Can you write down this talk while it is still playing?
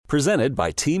Presented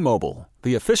by T-Mobile,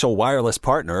 the official wireless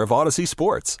partner of Odyssey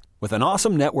Sports. With an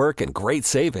awesome network and great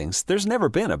savings, there's never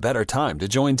been a better time to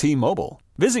join T-Mobile.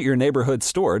 Visit your neighborhood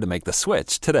store to make the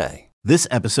switch today. This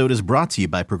episode is brought to you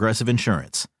by Progressive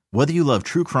Insurance. Whether you love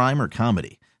true crime or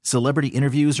comedy, celebrity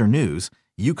interviews or news,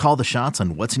 you call the shots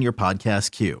on what's in your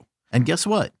podcast queue. And guess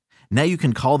what? Now you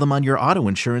can call them on your auto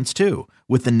insurance too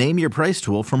with the Name Your Price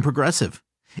tool from Progressive.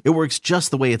 It works just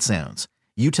the way it sounds.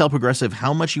 You tell Progressive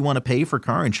how much you want to pay for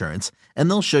car insurance, and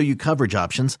they'll show you coverage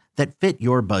options that fit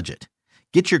your budget.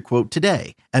 Get your quote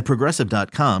today at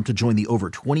Progressive.com to join the over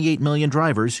 28 million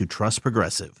drivers who trust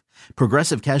Progressive.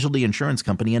 Progressive Casualty Insurance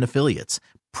Company and Affiliates.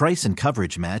 Price and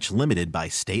coverage match limited by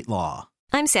state law.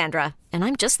 I'm Sandra, and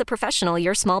I'm just the professional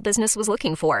your small business was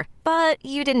looking for. But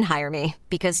you didn't hire me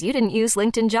because you didn't use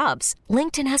LinkedIn Jobs.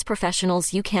 LinkedIn has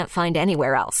professionals you can't find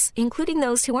anywhere else, including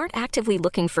those who aren't actively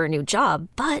looking for a new job,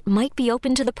 but might be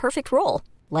open to the perfect role,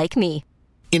 like me.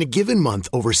 In a given month,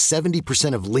 over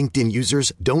 70% of LinkedIn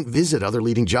users don't visit other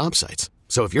leading job sites.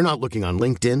 So if you're not looking on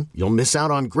LinkedIn, you'll miss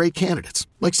out on great candidates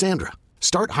like Sandra.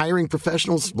 Start hiring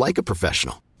professionals like a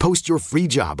professional. Post your free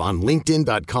job on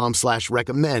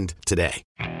linkedin.com/recommend today.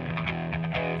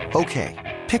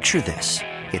 Okay, picture this.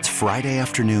 It's Friday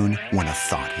afternoon when a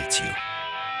thought hits you.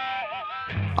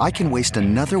 I can waste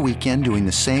another weekend doing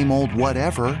the same old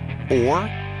whatever, or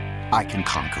I can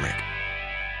conquer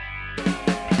it.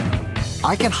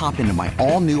 I can hop into my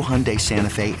all-new Hyundai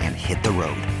Santa Fe and hit the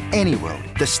road. Any road.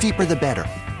 The steeper, the better.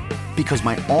 Because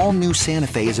my all-new Santa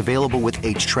Fe is available with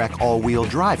H-Track all-wheel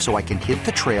drive, so I can hit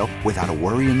the trail without a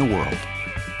worry in the world.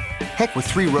 Heck, with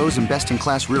 3 rows and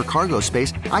best-in-class rear cargo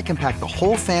space, I can pack the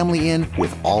whole family in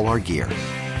with all our gear.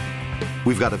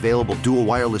 We've got available dual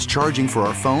wireless charging for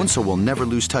our phones, so we'll never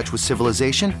lose touch with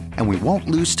civilization, and we won't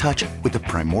lose touch with the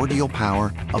primordial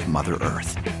power of Mother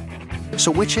Earth.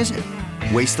 So which is it?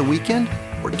 Waste the weekend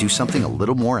or do something a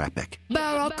little more epic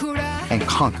and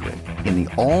conquer it in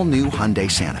the all-new Hyundai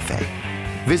Santa Fe.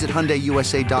 Visit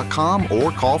HyundaiUSA.com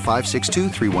or call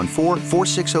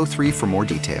 562-314-4603 for more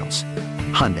details.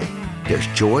 Hyundai, there's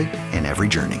joy in every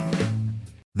journey.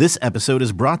 This episode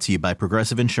is brought to you by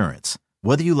Progressive Insurance.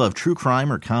 Whether you love true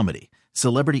crime or comedy,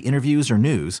 celebrity interviews or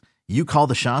news, you call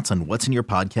the shots on what's in your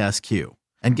podcast queue.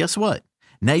 And guess what?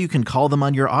 Now you can call them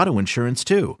on your auto insurance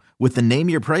too with the Name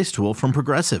Your Price tool from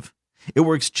Progressive. It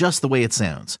works just the way it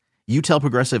sounds. You tell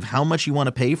Progressive how much you want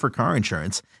to pay for car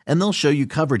insurance, and they'll show you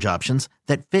coverage options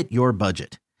that fit your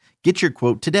budget. Get your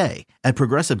quote today at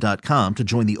Progressive.com to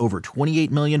join the over 28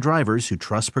 million drivers who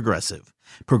trust Progressive.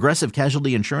 Progressive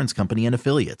Casualty Insurance Company and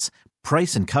Affiliates.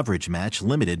 Price and coverage match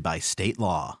limited by state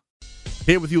law.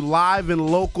 Here with you live and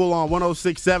local on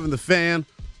 106.7 The Fan.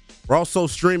 We're also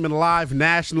streaming live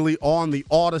nationally on the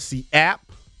Odyssey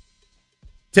app.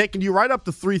 Taking you right up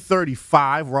to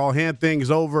 3:35, where I'll hand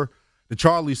things over to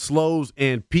Charlie Slows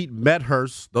and Pete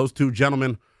Medhurst. Those two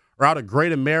gentlemen are out at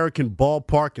Great American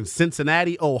Ballpark in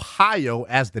Cincinnati, Ohio,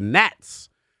 as the Nats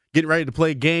getting ready to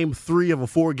play Game 3 of a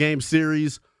 4-game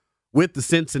series with the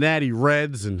Cincinnati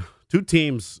Reds, and two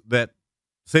teams that,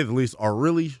 to say the least, are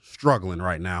really struggling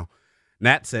right now.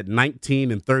 Nats at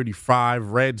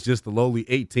 19-35, Reds just the lowly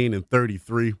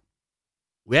 18-33.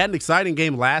 We had an exciting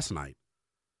game last night.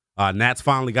 Nats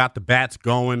finally got the bats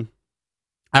going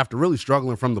after really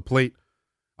struggling from the plate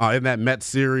in that Mets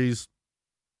series.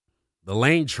 The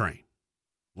Lane train,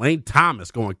 Lane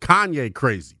Thomas going Kanye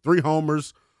crazy. 3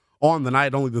 homers on the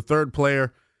night, only the third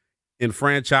player in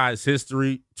franchise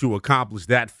history to accomplish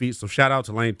that feat. So shout out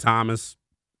to Lane Thomas.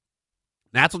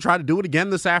 Nats will try to do it again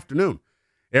this afternoon.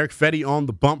 Eric Fetty on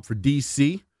the bump for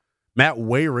D.C. Matt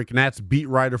Wayrick, Nats beat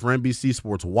writer for NBC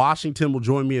Sports Washington, will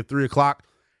join me at 3 o'clock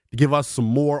to give us some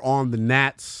more on the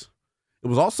Nats. It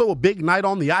was also a big night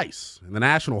on the ice in the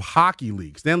National Hockey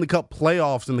League. Stanley Cup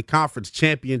playoffs in the conference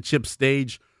championship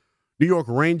stage. New York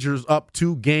Rangers up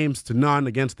 2-0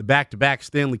 against the back-to-back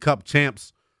Stanley Cup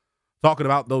champs. Talking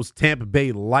about those Tampa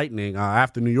Bay Lightning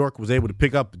after New York was able to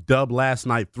pick up the dub last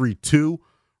night 3-2.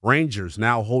 Rangers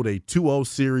now hold a 2-0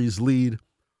 series lead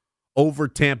over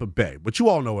Tampa Bay. But you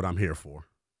all know what I'm here for.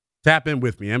 Tap in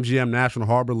with me, MGM National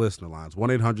Harbor listener lines,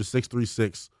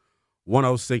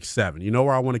 1-800-636-1067. You know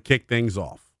where I want to kick things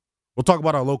off. We'll talk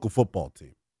about our local football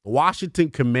team. The Washington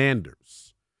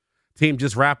Commanders. Team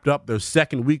just wrapped up their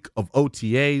second week of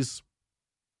OTAs.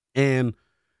 And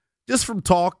just from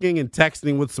talking and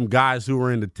texting with some guys who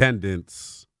were in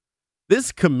attendance,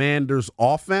 this Commanders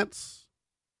offense,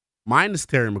 minus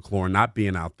Terry McLaurin not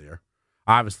being out there,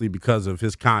 obviously because of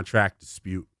his contract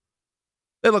dispute,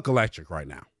 they look electric right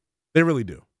now. They really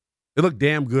do. They look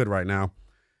damn good right now.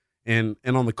 And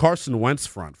on the Carson Wentz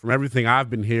front, from everything I've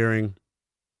been hearing,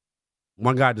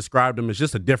 One guy described him as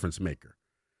just a difference maker.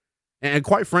 And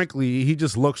quite frankly, he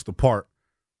just looks the part.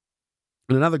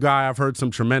 And another guy I've heard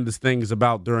some tremendous things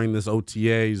about during this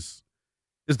OTAs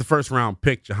is the first-round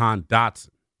pick, Jahan Dotson.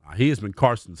 He has been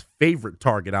Carson's favorite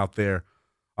target out there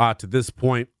to this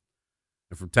point.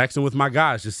 And from texting with my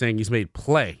guys, just saying he's made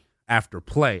play after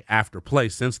play after play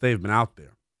since they've been out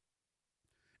there.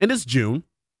 And it's June,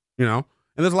 and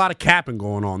there's a lot of capping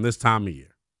going on this time of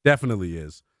year. Definitely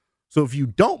is. So if you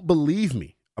don't believe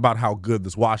me about how good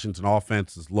this Washington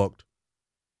offense has looked,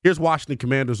 here's Washington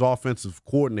Commanders offensive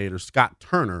coordinator Scott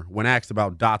Turner when asked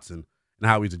about Dotson and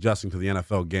how he's adjusting to the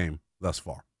NFL game thus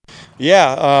far.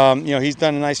 Yeah, he's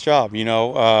done a nice job.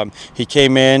 He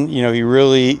came in, he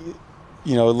really, it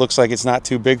looks like it's not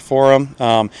too big for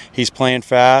him. He's playing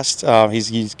fast.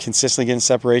 He's consistently getting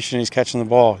separation. He's catching the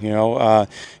ball. He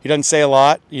doesn't say a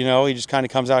lot. He just kind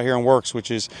of comes out here and works, which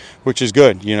is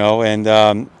good.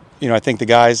 And I think the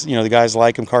guys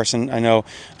like him. Carson, I know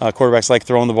quarterbacks like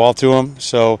throwing the ball to him.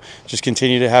 So just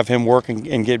continue to have him work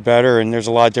and get better. And there's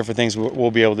a lot of different things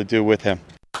we'll be able to do with him.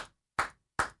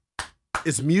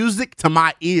 It's music to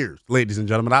my ears, ladies and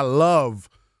gentlemen. I love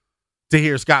to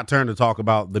hear Scott Turner talk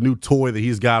about the new toy that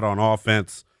he's got on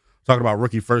offense, talking about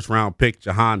rookie first-round pick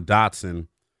Jahan Dotson.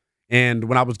 And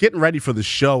when I was getting ready for the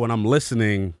show and I'm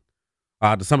listening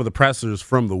to some of the pressers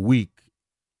from the week,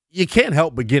 you can't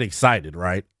help but get excited,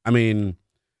 right? I mean,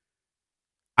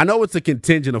 I know it's a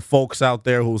contingent of folks out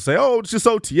there who will say, oh, it's just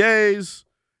OTAs.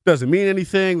 Doesn't mean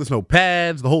anything. There's no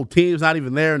pads. The whole team's not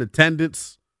even there in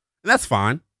attendance. And that's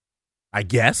fine, I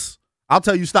guess. I'll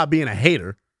tell you, stop being a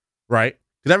hater, right?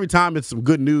 Because every time it's some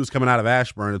good news coming out of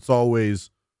Ashburn, there's always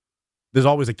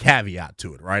a caveat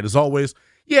to it, right? It's always,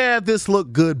 yeah, this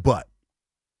looked good, but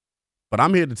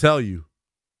I'm here to tell you,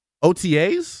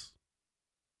 OTAs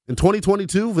in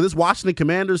 2022 for this Washington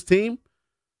Commanders team,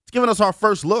 it's giving us our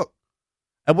first look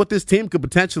at what this team could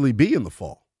potentially be in the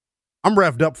fall. I'm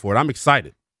revved up for it. I'm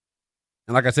excited.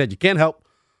 And like I said, you can't help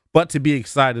but to be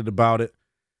excited about it.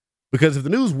 Because if the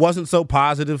news wasn't so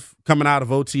positive coming out of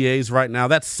OTAs right now,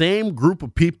 that same group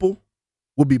of people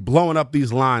would be blowing up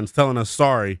these lines telling us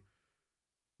sorry,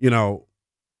 and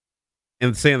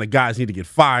saying that guys need to get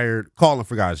fired, calling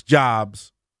for guys'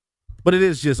 jobs. But it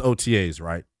is just OTAs,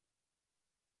 right?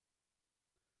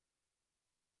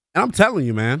 And I'm telling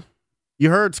you, man, you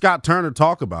heard Scott Turner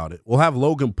talk about it. We'll have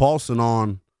Logan Paulson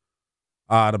on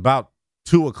at about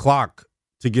 2 o'clock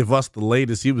to give us the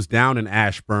latest. He was down in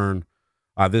Ashburn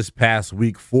this past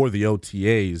week for the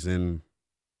OTAs, and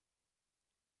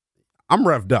I'm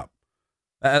revved up.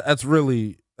 That's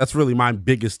really my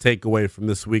biggest takeaway from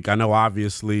this week. I know,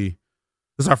 obviously,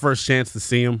 this is our first chance to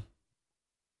see him,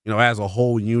 as a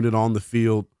whole unit on the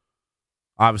field.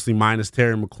 Obviously, minus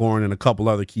Terry McLaurin and a couple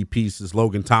other key pieces.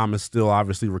 Logan Thomas still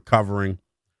obviously recovering.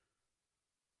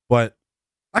 But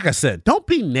like I said, don't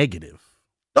be negative.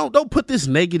 Don't put this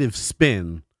negative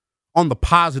spin on the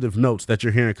positive notes that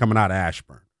you're hearing coming out of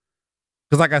Ashburn.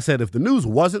 Because like I said, if the news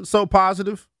wasn't so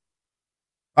positive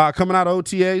coming out of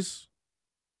OTAs,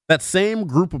 that same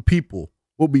group of people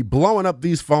will be blowing up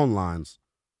these phone lines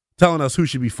telling us who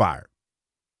should be fired.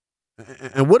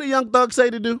 And what do Young Thug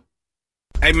say to do?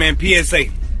 Hey, man, PSA,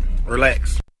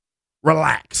 relax.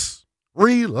 Relax.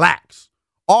 Relax.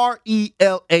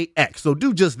 RELAX. So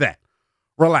do just that.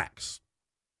 Relax.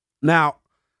 Now,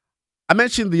 I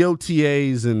mentioned the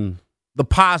OTAs and the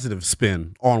positive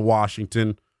spin on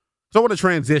Washington. So I want to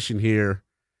transition here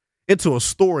into a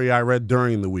story I read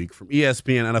during the week from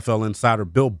ESPN NFL insider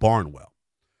Bill Barnwell.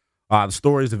 The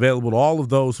story is available to all of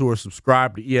those who are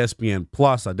subscribed to ESPN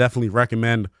Plus. I definitely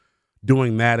recommend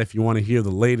doing that if you want to hear the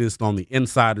latest on the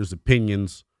insiders'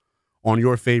 opinions on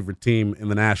your favorite team in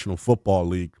the National Football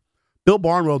League. Bill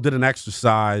Barnwell did an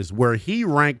exercise where he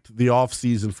ranked the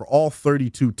offseason for all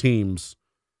 32 teams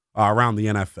around the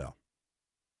NFL.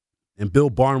 And Bill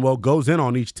Barnwell goes in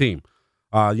on each team,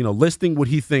 listing what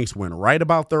he thinks went right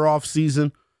about their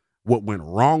offseason, what went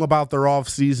wrong about their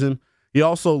offseason. He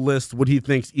also lists what he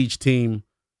thinks each team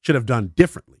should have done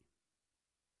differently.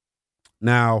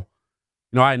 Now,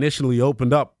 when I initially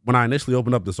opened up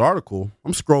this article,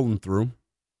 I'm scrolling through,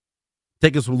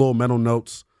 taking some little mental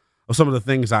notes of some of the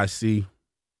things I see.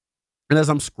 And as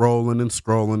I'm scrolling and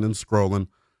scrolling and scrolling,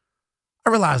 I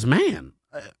realize, man,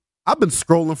 I've been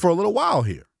scrolling for a little while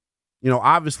here.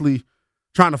 Obviously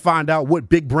trying to find out what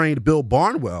big-brained Bill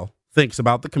Barnwell thinks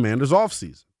about the Commanders'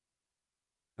 offseason.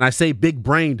 And I say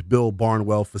big-brained Bill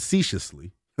Barnwell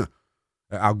facetiously.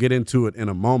 I'll get into it in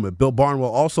a moment. Bill Barnwell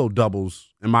also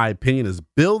doubles, in my opinion, as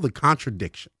Bill the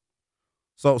Contradiction.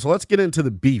 So let's get into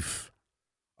the beef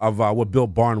of what Bill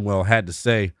Barnwell had to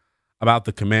say about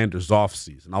the Commanders'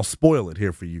 offseason. I'll spoil it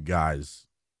here for you guys.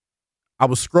 I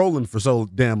was scrolling for so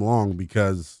damn long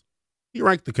because he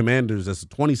ranked the Commanders as the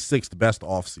 26th best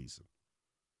offseason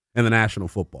in the National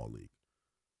Football League,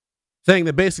 saying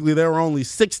that basically there were only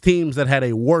 6 teams that had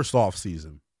a worse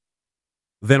offseason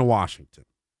than Washington.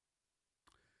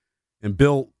 And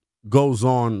Bill goes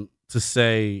on to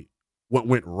say what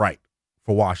went right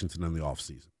for Washington in the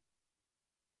offseason.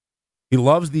 He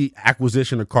loves the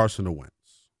acquisition of Carson Wentz.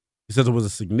 He says it was a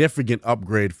significant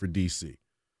upgrade for DC.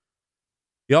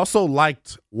 He also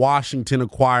liked Washington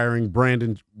replacing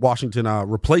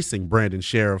Brandon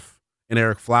Sheriff and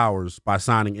Eric Flowers by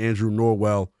signing Andrew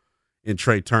Norwell and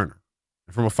Trey Turner.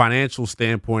 And from a financial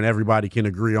standpoint, everybody can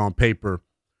agree on paper.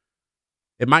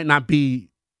 It might not be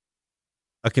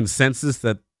a consensus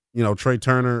that, Trey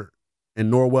Turner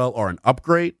and Norwell are an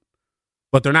upgrade,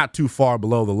 but they're not too far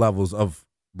below the levels of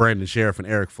Brandon Sheriff and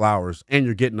Eric Flowers, and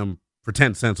you're getting them for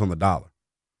 10 cents on the dollar.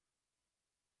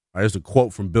 Here's a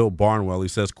quote from Bill Barnwell. He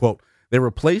says, quote, "They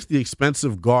replaced the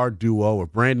expensive guard duo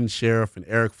of Brandon Sheriff and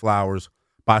Eric Flowers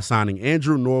by signing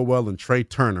Andrew Norwell and Trey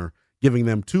Turner, giving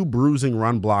them 2 bruising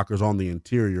run blockers on the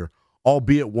interior,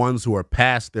 albeit ones who are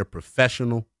past their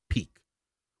professional peak,"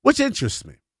 which interests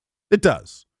me. It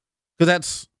does. Because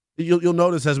that's, you'll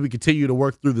notice as we continue to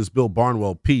work through this Bill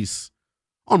Barnwell piece,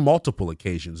 on multiple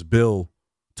occasions, Bill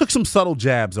took some subtle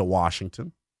jabs at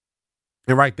Washington.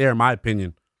 And right there, in my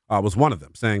opinion, was one of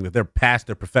them, saying that they're past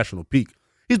their professional peak.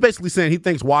 He's basically saying he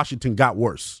thinks Washington got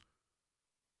worse.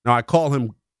 Now, I call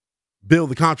him Bill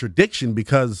the Contradiction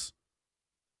because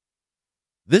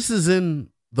this is in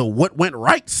the what went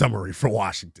right summary for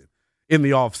Washington in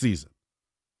the offseason.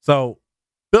 So,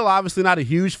 Bill obviously not a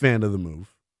huge fan of the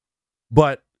move,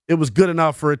 but it was good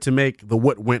enough for it to make the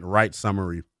what went right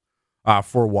summary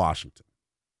for Washington.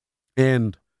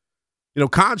 And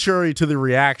contrary to the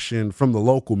reaction from the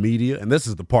local media, and this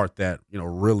is the part that,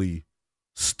 really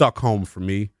stuck home for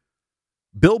me,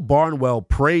 Bill Barnwell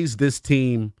praised this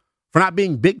team for not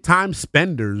being big-time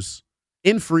spenders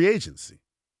in free agency.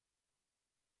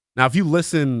 Now, if you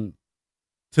listen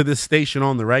to this station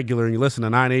on the regular and you listen to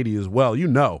 980 as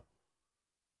well,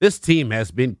 this team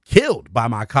has been killed by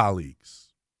my colleagues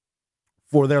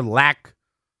for their lack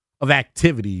of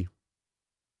activity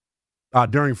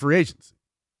during free agency.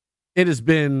 It has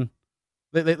been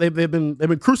they've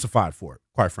been crucified for it,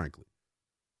 quite frankly.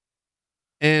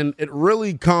 And it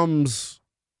really comes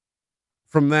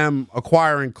from them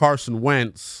acquiring Carson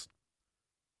Wentz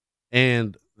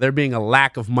and there being a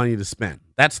lack of money to spend.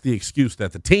 That's the excuse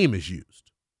that the team has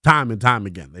used time and time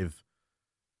again.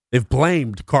 They've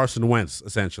blamed Carson Wentz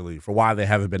essentially for why they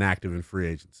haven't been active in free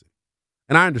agency.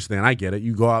 And I understand, I get it.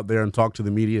 You go out there and talk to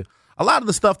the media. A lot of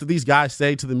the stuff that these guys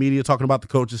say to the media, talking about the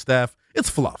coaching staff, it's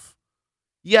fluff.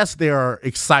 Yes, they are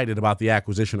excited about the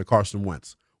acquisition of Carson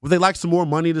Wentz. Would they like some more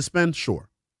money to spend? Sure.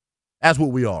 As would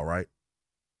we all, right?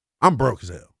 I'm broke as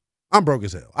hell.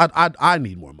 I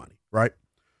need more money, right?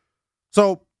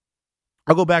 So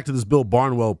I'll go back to this Bill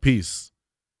Barnwell piece.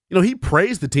 He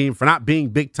praised the team for not being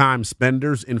big-time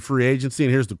spenders in free agency,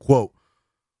 and here's the quote.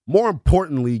 "More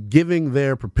importantly, given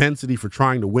their propensity for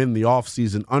trying to win the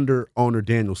offseason under owner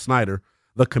Daniel Snyder,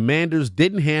 the Commanders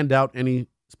didn't hand out any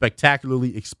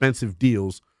spectacularly expensive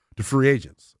deals to free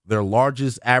agents. Their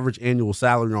largest average annual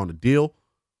salary on the deal,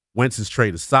 Wentz's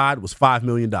trade aside, was $5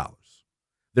 million.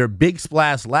 Their big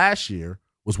splash last year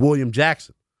was William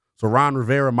Jackson, so Ron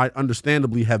Rivera might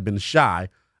understandably have been shy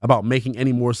about making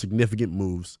any more significant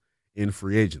moves in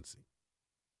free agency."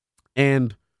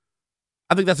 And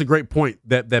I think that's a great point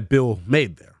that Bill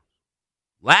made there.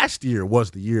 Last year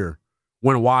was the year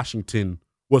when Washington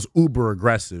was uber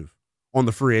aggressive on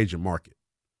the free agent market,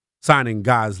 signing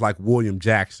guys like William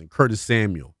Jackson, Curtis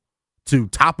Samuel to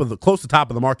close to top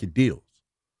of the market deals.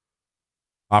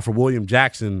 For William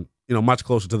Jackson, much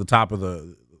closer to the top of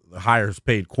the highest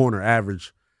paid corner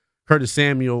average. Curtis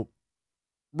Samuel,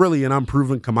 really an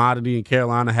unproven commodity in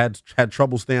Carolina, had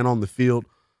trouble staying on the field,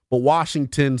 but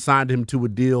Washington signed him to a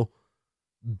deal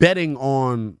betting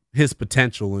on his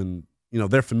potential and,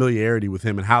 their familiarity with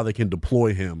him and how they can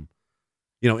deploy him,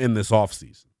 in this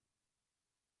offseason.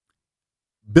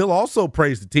 Bill also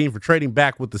praised the team for trading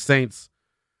back with the Saints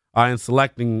and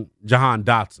selecting Jahan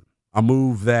Dotson, a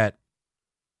move that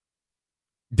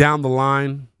down the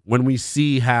line, when we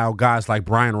see how guys like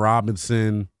Brian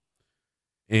Robinson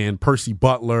and Percy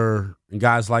Butler and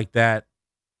guys like that,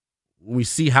 when we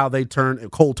see how they turn,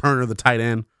 Cole Turner, the tight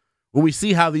end, when we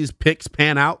see how these picks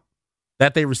pan out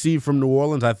that they received from New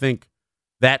Orleans, I think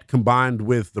that combined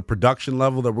with the production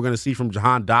level that we're going to see from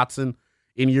Jahan Dotson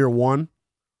in year one,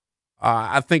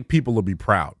 I think people will be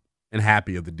proud and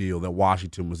happy of the deal that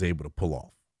Washington was able to pull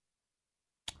off.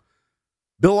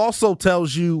 Bill also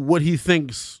tells you what he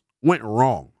thinks went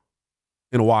wrong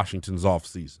in Washington's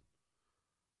offseason.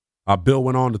 Bill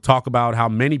went on to talk about how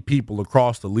many people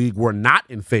across the league were not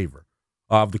in favor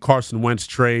of the Carson Wentz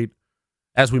trade,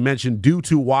 as we mentioned, due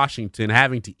to Washington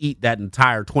having to eat that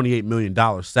entire $28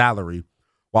 million salary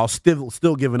while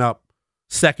still giving up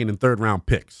second and third round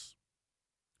picks.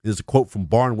 There's a quote from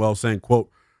Barnwell saying, quote,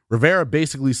 Rivera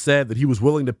basically said that he was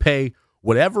willing to pay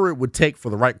whatever it would take for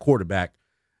the right quarterback.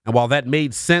 And while that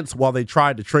made sense while they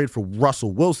tried to trade for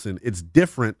Russell Wilson, it's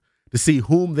different to see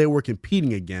whom they were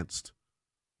competing against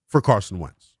for Carson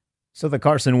Wentz. So the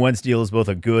Carson Wentz deal is both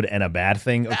a good and a bad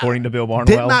thing, according to Bill Barnwell?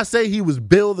 Didn't I say he was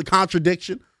Bill the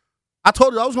contradiction? I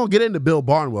told you I was going to get into Bill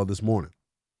Barnwell this morning.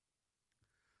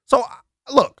 So,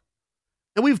 look,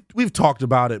 and we've talked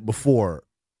about it before,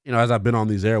 as I've been on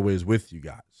these airways with you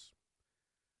guys.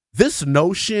 This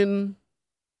notion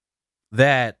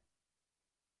that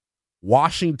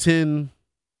Washington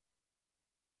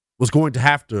was going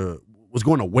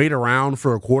to wait around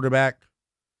for a quarterback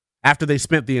after they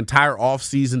spent the entire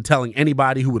offseason telling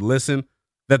anybody who would listen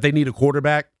that they need a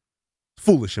quarterback,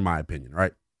 foolish in my opinion,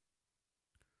 right?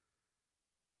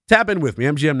 Tap in with me,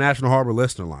 MGM National Harbor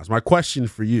listener lines. My question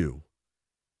for you,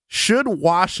 should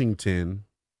Washington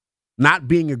not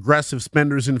being aggressive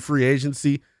spenders in free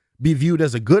agency be viewed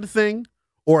as a good thing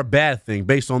or a bad thing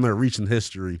based on their recent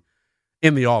history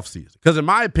in the offseason? Because in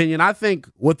my opinion, I think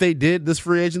what they did this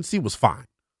free agency was fine.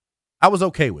 I was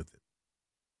okay with it.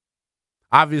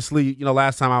 Obviously,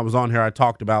 last time I was on here, I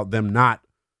talked about them not,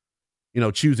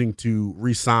 choosing to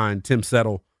re-sign Tim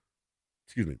Settle,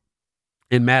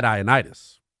 and Matt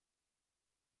Ioannidis.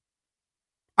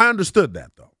 I understood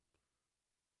that, though.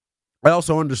 I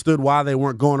also understood why they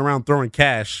weren't going around throwing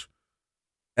cash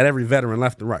at every veteran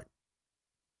left and right.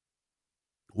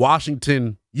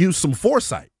 Washington used some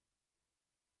foresight,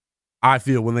 I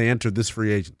feel, when they entered this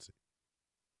free agency.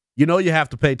 You have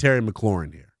to pay Terry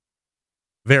McLaurin here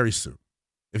very soon.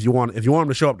 If you want him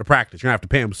to show up to practice, you're going to have to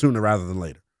pay him sooner rather than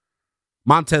later.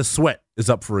 Montez Sweat is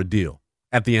up for a deal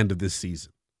at the end of this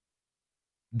season.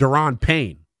 Daron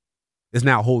Payne is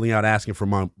now holding out asking for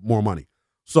more money.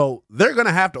 So they're going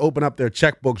to have to open up their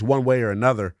checkbooks one way or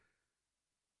another.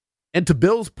 And to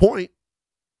Bill's point,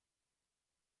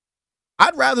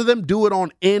 I'd rather them do it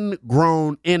on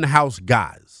ingrown, in-house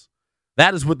guys.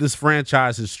 That is what this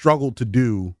franchise has struggled to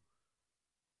do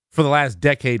for the last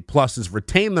decade plus, is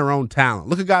retain their own talent.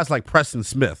 Look at guys like Preston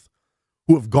Smith,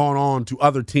 who have gone on to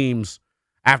other teams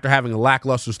after having a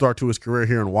lackluster start to his career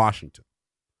here in Washington.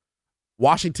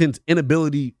 Washington's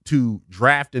inability to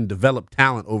draft and develop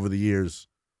talent over the years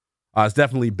has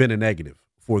definitely been a negative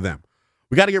for them.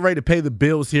 We got to get ready to pay the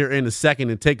bills here in a second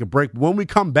and take a break. But when we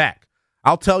come back,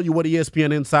 I'll tell you what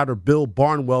ESPN insider Bill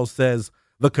Barnwell says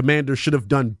the Commanders should have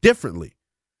done differently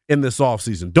in this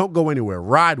offseason. Don't go anywhere.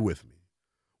 Ride with me.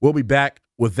 We'll be back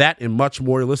with that and much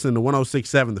more. You're listening to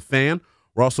 106.7 The Fan.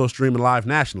 We're also streaming live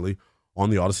nationally on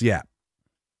the Odyssey app.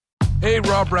 Hey,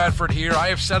 Rob Bradford here. I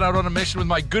have set out on a mission with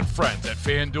my good friends at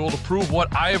FanDuel to prove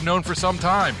what I have known for some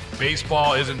time.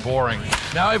 Baseball isn't boring.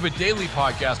 Now I have a daily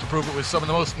podcast to prove it with some of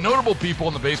the most notable people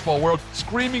in the baseball world,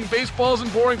 screaming baseball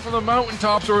isn't boring from the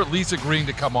mountaintops, or at least agreeing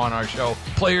to come on our show.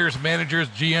 Players, managers,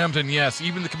 GMs, and yes,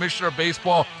 even the commissioner of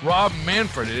baseball, Rob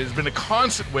Manfred. It has been a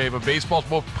constant wave of baseball's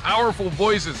most powerful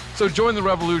voices. So join the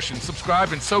revolution.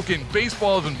 Subscribe and soak in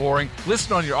Baseball Isn't Boring.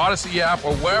 Listen on your Odyssey app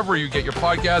or wherever you get your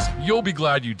podcasts. You'll be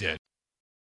glad you did.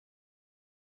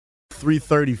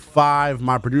 3:35.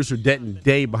 My producer Denton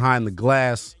Day behind the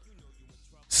glass,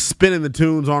 spinning the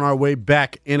tunes on our way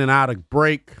back in and out of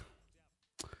break.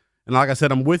 And like I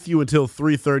said, I'm with you until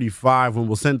 3:35 when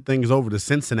we'll send things over to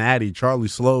Cincinnati. Charlie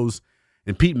Slows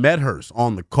and Pete Medhurst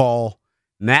on the call.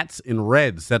 Nats and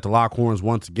Reds set to lock horns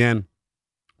once again.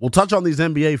 We'll touch on these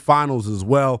NBA finals as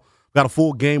well. Got a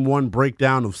full Game 1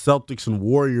 breakdown of Celtics and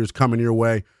Warriors coming your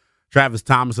way. Travis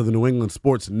Thomas of the New England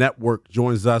Sports Network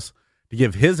joins us to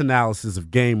give his analysis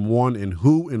of Game 1 and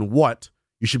who and what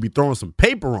you should be throwing some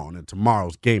paper on in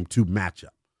tomorrow's Game 2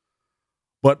 matchup.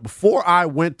 But before I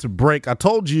went to break, I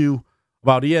told you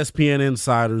about ESPN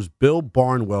insiders Bill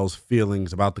Barnwell's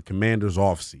feelings about the Commanders'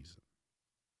 offseason.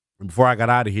 And before I got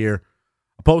out of here,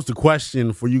 I posed a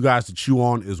question for you guys to chew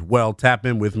on as well. Tap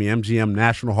in with me, MGM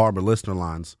National Harbor listener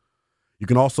lines. You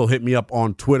can also hit me up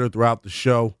on Twitter throughout the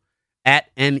show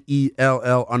at NELL_BTP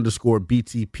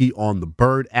on the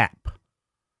Bird app.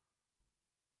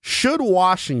 Should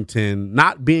Washington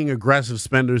not being aggressive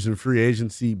spenders in free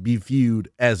agency be viewed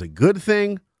as a good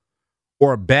thing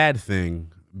or a bad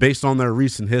thing based on their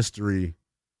recent history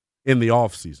in the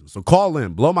offseason? So call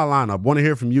in, blow my line up. Want to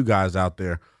hear from you guys out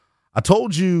there. I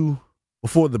told you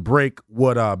before the break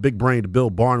what big-brained Bill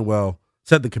Barnwell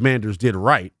said the Commanders did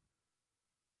right.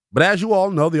 But as you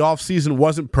all know, the offseason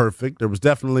wasn't perfect. There was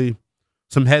definitely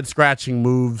some head-scratching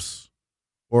moves,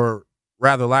 or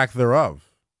rather lack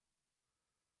thereof.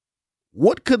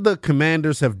 What could the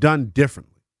Commanders have done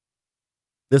differently?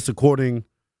 This according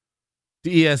to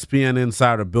ESPN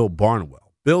insider Bill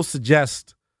Barnwell. Bill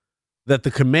suggests that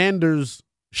the Commanders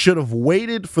should have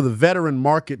waited for the veteran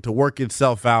market to work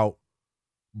itself out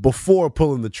before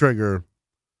pulling the trigger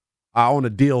on a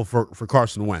deal for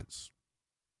Carson Wentz.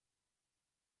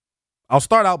 I'll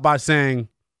start out by saying,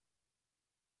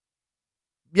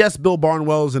 yes, Bill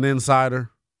Barnwell is an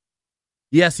insider.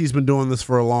 Yes, he's been doing this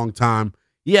for a long time.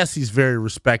 Yes, he's very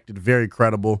respected, very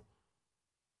credible.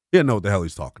 He doesn't know what the hell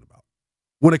he's talking about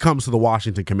when it comes to the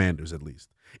Washington Commanders, at least.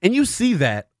 And you see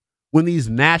that when these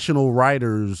national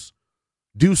writers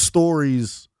do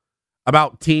stories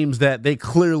about teams that they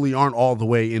clearly aren't all the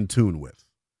way in tune with,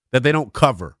 that they don't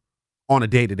cover on a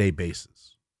day-to-day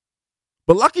basis.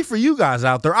 But lucky for you guys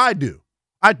out there, I do.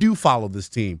 I do follow this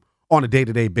team on a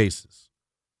day-to-day basis.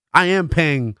 I am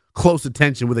paying close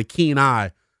attention with a keen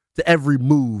eye to every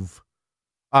move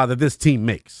that this team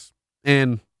makes.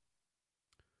 And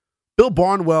Bill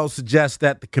Barnwell suggests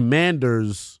that the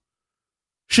Commanders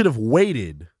should have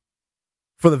waited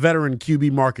for the veteran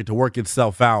QB market to work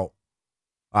itself out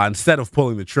instead of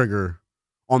pulling the trigger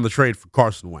on the trade for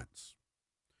Carson Wentz.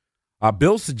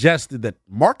 Bill suggested that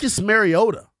Marcus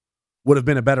Mariota would have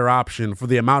been a better option for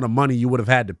the amount of money you would have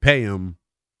had to pay him.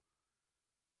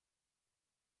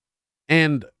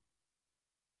 And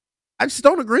I just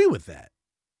don't agree with that.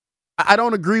 I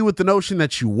don't agree with the notion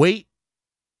that you wait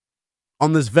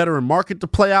on this veteran market to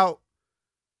play out,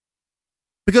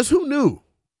 because who knew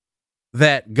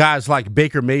that guys like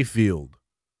Baker Mayfield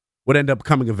would end up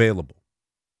coming available?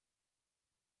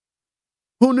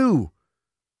 Who knew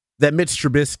that Mitch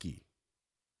Trubisky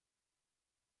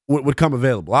would come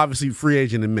available? Obviously, free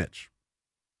agent in Mitch.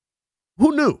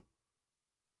 Who knew?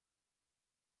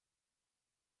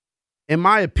 In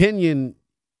my opinion,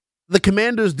 the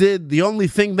Commanders did the only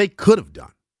thing they could have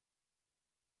done.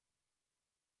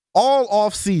 All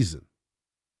offseason,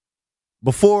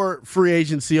 before free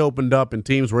agency opened up and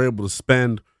teams were able to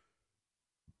spend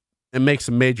and make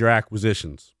some major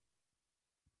acquisitions,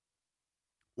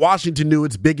 Washington knew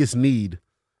its biggest need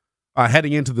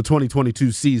heading into the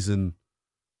 2022 season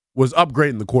was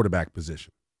upgrading the quarterback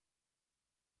position.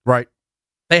 Right?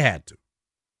 They had to.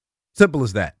 Simple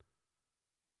as that.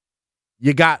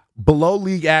 You got below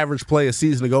league average play a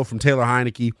season ago from Taylor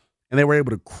Heineke, and they were able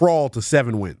to crawl to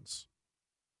 7 wins.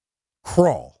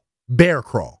 Bear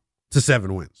crawl to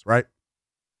 7 wins, right?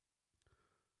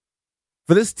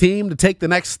 For this team to take the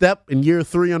next step in year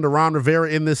 3 under Ron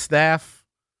Rivera in this staff,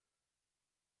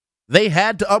 they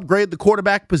had to upgrade the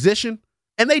quarterback position,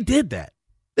 and they did that.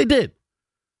 They did.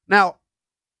 Now,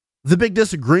 the big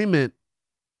disagreement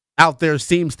out there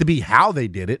seems to be how they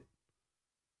did it.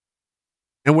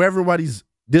 And where everybody's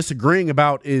disagreeing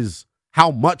about is how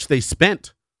much they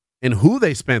spent and who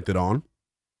they spent it on.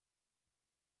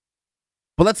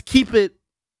 But let's keep it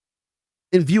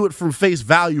and view it from face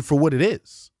value for what it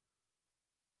is.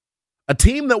 A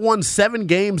team that won 7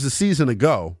 games a season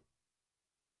ago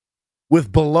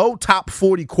with below top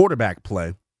 40 quarterback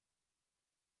play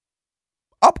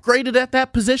upgraded at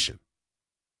that position.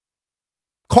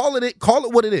 Call it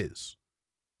what it is.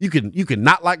 You can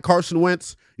not like Carson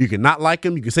Wentz. You can not like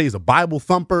him. You can say he's a Bible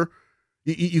thumper.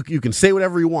 You can say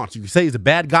whatever you want. You can say he's a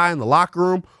bad guy in the locker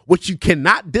room. What you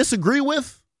cannot disagree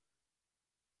with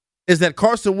is that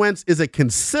Carson Wentz is a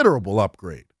considerable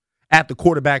upgrade at the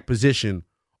quarterback position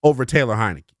over Taylor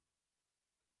Heineke.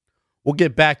 We'll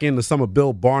get back into some of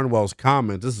Bill Barnwell's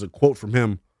comments. This is a quote from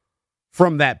him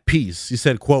from that piece. He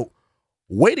said, quote,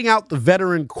 "Waiting out the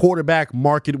veteran quarterback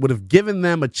market would have given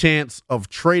them a chance of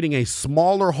trading a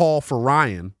smaller haul for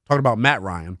Ryan," talking about Matt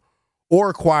Ryan,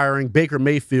 "or acquiring Baker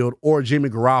Mayfield or Jimmy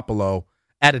Garoppolo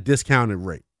at a discounted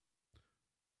rate.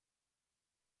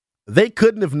 They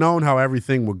couldn't have known how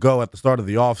everything would go at the start of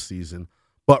the offseason,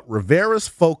 but Rivera's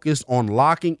focus on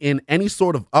locking in any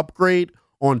sort of upgrade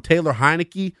on Taylor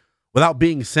Heineke without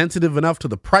being sensitive enough to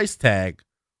the price tag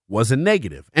was a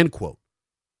negative," end quote.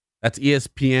 That's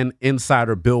ESPN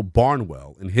insider Bill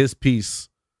Barnwell in his piece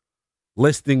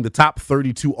listing the top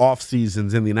 32 off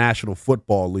seasons in the National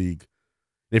Football League.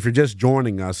 And if you're just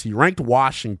joining us, he ranked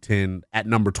Washington at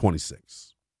number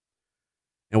 26.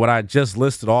 And what I just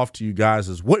listed off to you guys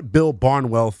is what Bill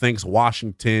Barnwell thinks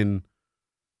Washington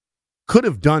could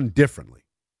have done differently.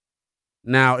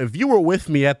 Now, if you were with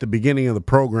me at the beginning of the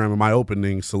program in my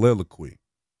opening soliloquy,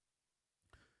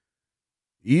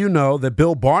 you know that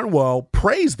Bill Barnwell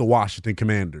praised the Washington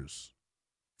Commanders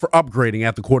for upgrading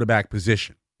at the quarterback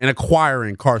position and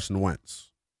acquiring Carson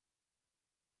Wentz.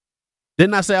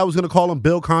 Didn't I say I was going to call him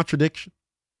Bill Contradiction?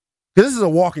 Because this is a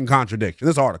walking contradiction,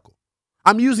 this article.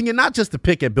 I'm using it not just to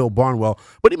pick at Bill Barnwell,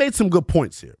 but he made some good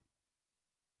points here.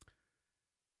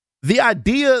 The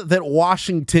idea that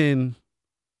Washington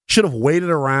should have waited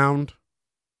around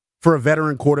for a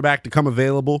veteran quarterback to come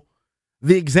available,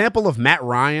 the example of Matt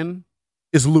Ryan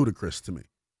is ludicrous to me.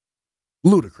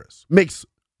 Ludicrous. Makes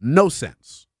no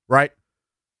sense, right?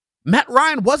 Matt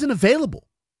Ryan wasn't available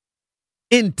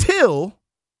until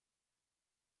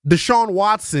Deshaun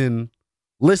Watson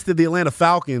listed the Atlanta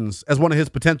Falcons as one of his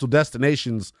potential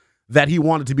destinations that he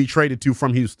wanted to be traded to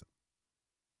from Houston.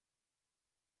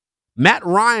 Matt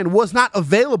Ryan was not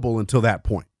available until that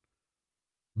point.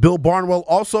 Bill Barnwell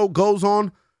also goes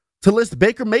on to list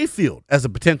Baker Mayfield as a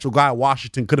potential guy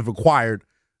Washington could have acquired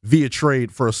via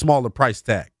trade for a smaller price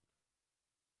tag.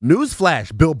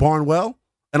 Newsflash, Bill Barnwell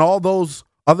and all those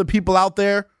other people out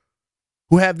there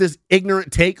who have this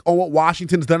ignorant take on what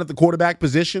Washington's done at the quarterback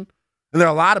position. And there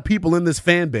are a lot of people in this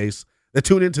fan base that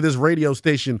tune into this radio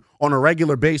station on a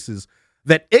regular basis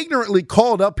that ignorantly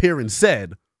called up here and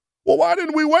said, well, why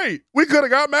didn't we wait? We could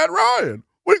have got Matt Ryan.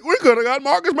 We could have got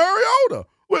Marcus Mariota.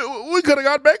 We could have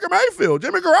got Baker Mayfield,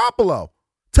 Jimmy Garoppolo.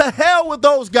 To hell with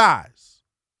those guys.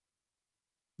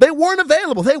 They weren't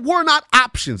available. They were not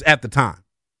options at the time.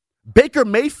 Baker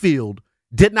Mayfield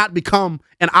did not become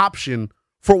an option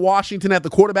for Washington at the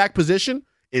quarterback position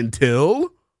until,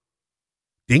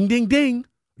 ding, ding, ding,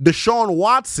 Deshaun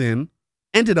Watson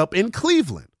ended up in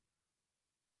Cleveland.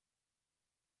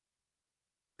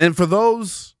 And for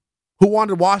those who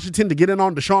wanted Washington to get in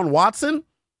on Deshaun Watson,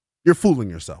 you're fooling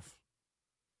yourself.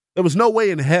 There was no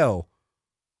way in hell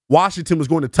Washington was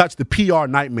going to touch the PR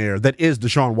nightmare that is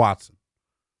Deshaun Watson.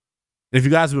 And if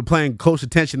you guys have been paying close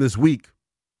attention this week,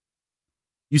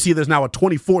 you see there's now a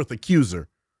 24th accuser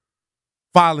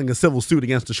filing a civil suit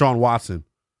against Deshaun Watson,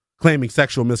 claiming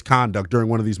sexual misconduct during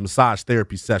one of these massage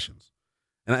therapy sessions.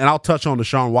 And I'll touch on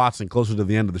Deshaun Watson closer to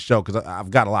the end of the show because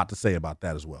I've got a lot to say about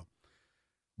that as well.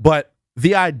 But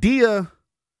the idea,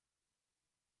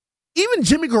 even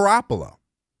Jimmy Garoppolo,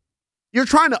 you're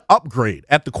trying to upgrade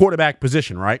at the quarterback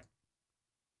position, right?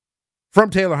 From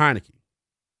Taylor Heineke.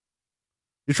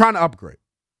 You're trying to upgrade.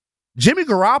 Jimmy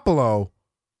Garoppolo,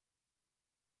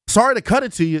 sorry to cut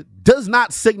it to you, does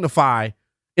not signify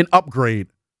an upgrade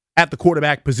at the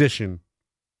quarterback position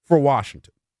for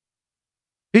Washington.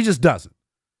 He just doesn't.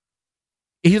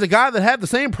 He's a guy that had the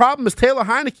same problem as Taylor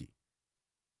Heineke.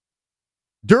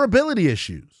 Durability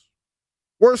issues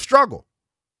were a struggle.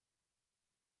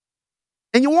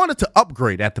 And you wanted to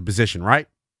upgrade at the position, right?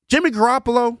 Jimmy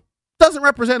Garoppolo doesn't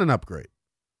represent an upgrade.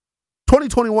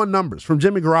 2021 numbers from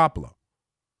Jimmy Garoppolo.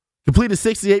 Completed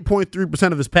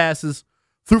 68.3% of his passes,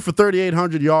 threw for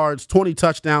 3,800 yards, 20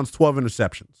 touchdowns, 12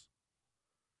 interceptions.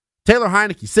 Taylor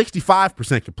Heineke,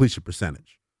 65% completion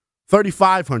percentage,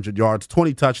 3,500 yards,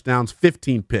 20 touchdowns,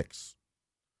 15 picks.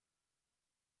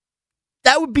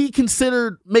 That would be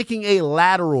considered making a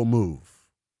lateral move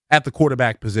at the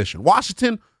quarterback position.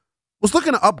 Washington was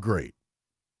looking to upgrade.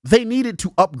 They needed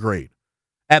to upgrade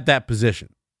at that position.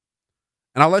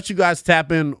 And I'll let you guys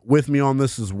tap in with me on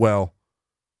this as well.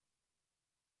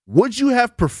 Would you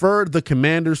have preferred the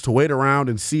Commanders to wait around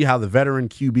and see how the veteran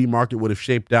QB market would have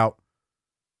shaped out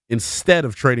instead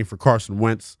of trading for Carson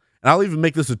Wentz? And I'll even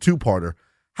make this a two-parter.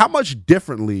 How much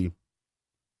differently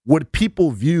would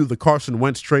people view the Carson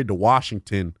Wentz trade to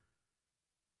Washington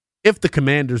if the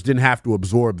Commanders didn't have to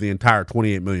absorb the entire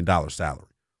 $28 million salary?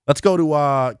 Let's go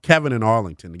to Kevin in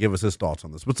Arlington to give us his thoughts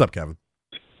on this. What's up, Kevin?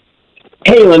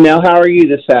 Hey, Linnell, how are you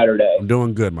this Saturday? I'm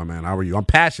doing good, my man. How are you? I'm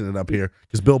passionate up here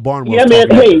because Bill Barnwell. Yeah,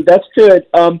 man. Hey, that's good.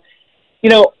 Let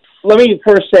me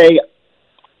first say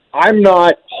I'm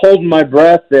not holding my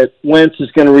breath that Wentz is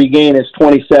going to regain his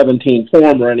 2017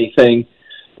 form or anything.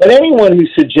 But anyone who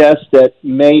suggests that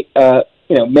Mayfield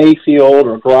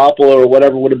or Garoppolo or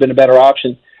whatever would have been a better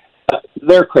option,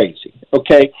 they're crazy.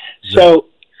 Okay, yeah. So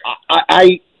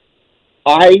I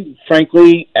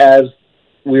frankly, as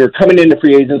we were coming into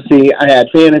free agency, I had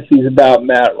fantasies about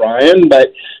Matt Ryan, but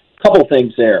a couple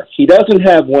things there. He doesn't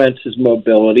have Wentz's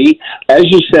mobility. As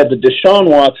you said, the Deshaun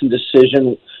Watson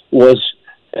decision was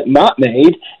not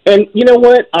made. And you know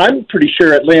what? I'm pretty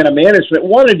sure Atlanta management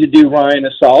wanted to do Ryan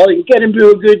a solid and get him to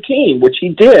a good team, which he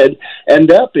did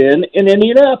end up in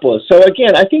Indianapolis. So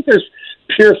again, I think there's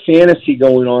pure fantasy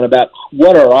going on about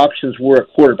what our options were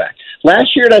at quarterback.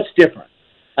 Last year, that's different.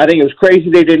 I think it was crazy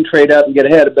they didn't trade up and get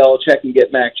ahead of Belichick and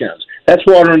get Mac Jones. That's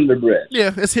water under the bridge. Yeah,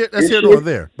 that's here nor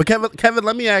there. But Kevin,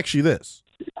 let me ask you this.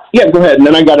 Yeah, go ahead, and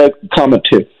then I got a comment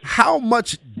too. How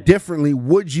much differently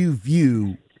would you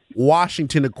view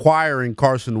Washington acquiring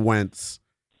Carson Wentz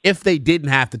if they didn't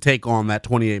have to take on that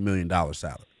 $28 million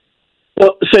salary?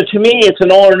 Well, so to me, it's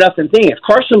an all or nothing thing. If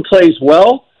Carson plays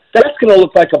well, that's going to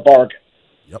look like a bargain.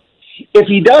 Yep. If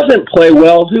he doesn't play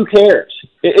well, who cares?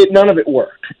 None of it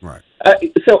worked. Right.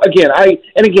 So again,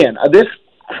 this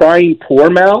crying poor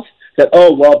mouth that,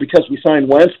 oh, well, because we signed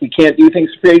Wentz, we can't do things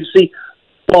for free agency,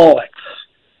 bollocks.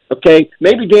 Okay,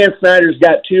 maybe Dan Snyder's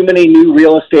got too many new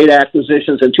real estate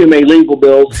acquisitions and too many legal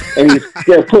bills, and he's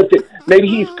maybe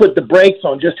he's put the brakes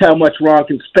on just how much Ron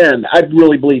can spend. I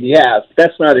really believe he has. But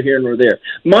that's neither here nor there.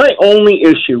 My only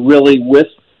issue really with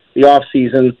the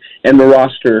offseason and the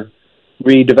roster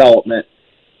redevelopment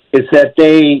is that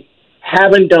they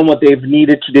haven't done what they've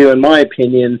needed to do, in my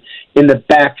opinion, in the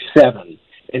back seven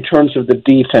in terms of the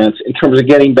defense, in terms of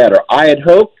getting better. I had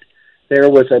hoped there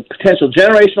was a potential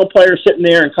generational player sitting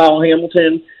there in Kyle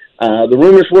Hamilton. The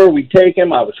rumors were we'd take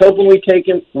him. I was hoping we'd take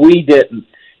him. We didn't.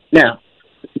 Now,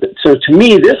 so to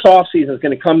me, this offseason is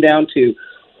going to come down to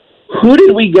who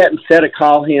did we get instead of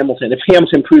Kyle Hamilton? If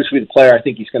Hamilton proves to be the player, I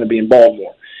think he's going to be in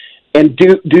Baltimore. And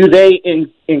do they,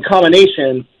 in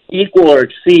combination, equal or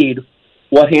exceed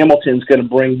what Hamilton's going to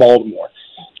bring Baltimore?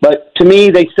 But to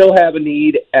me, they still have a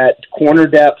need at corner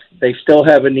depth. They still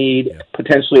have a need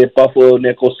potentially at Buffalo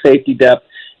nickel safety depth.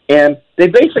 And they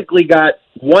basically got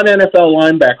one NFL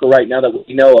linebacker right now that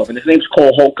we know of, and his name's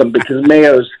Cole Holcomb because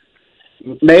Mayo's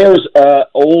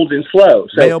old and slow.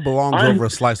 So Mayo belongs over a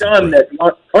slice of bread.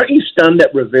 Aren't you stunned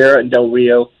that Rivera and Del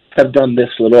Rio have done this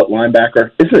little at linebacker?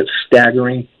 Isn't it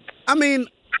staggering? I mean,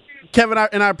 Kevin, I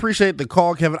appreciate the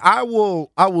call, Kevin. I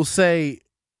will say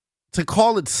to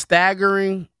call it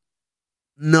staggering,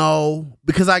 no,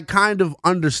 because I kind of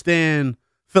understand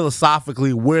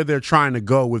philosophically where they're trying to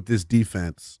go with this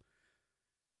defense.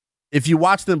 If you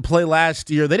watch them play last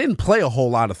year, they didn't play a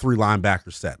whole lot of three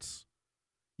linebacker sets.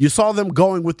 You saw them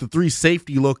going with the three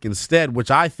safety look instead, which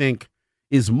I think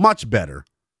is much better.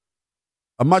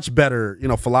 A much better,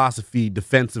 philosophy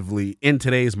defensively in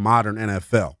today's modern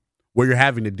NFL, where you're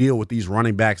having to deal with these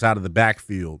running backs out of the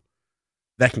backfield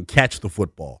that can catch the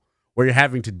football, where you're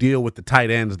having to deal with the tight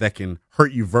ends that can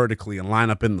hurt you vertically and line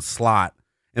up in the slot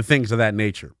and things of that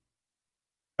nature.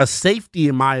 A safety,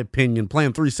 in my opinion,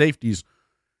 playing three safeties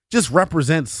just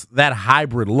represents that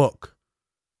hybrid look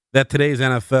that today's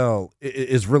NFL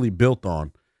is really built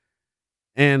on.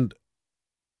 And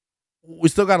we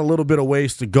still got a little bit of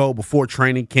ways to go before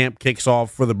training camp kicks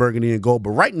off for the Burgundy and Gold.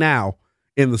 But right now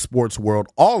in the sports world,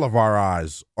 all of our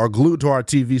eyes are glued to our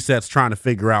TV sets trying to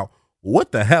figure out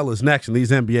what the hell is next in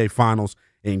these NBA finals.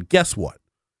 And guess what?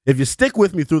 If you stick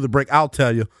with me through the break, I'll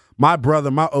tell you, my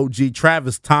brother, my OG,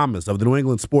 Travis Thomas of the New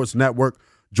England Sports Network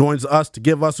joins us to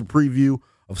give us a preview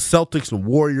of Celtics and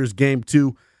Warriors Game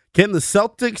 2. Can the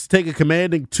Celtics take a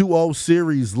commanding 2-0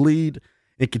 series lead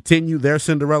and continue their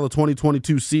Cinderella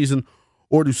 2022 season,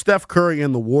 or do Steph Curry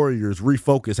and the Warriors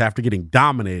refocus after getting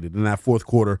dominated in that fourth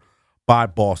quarter by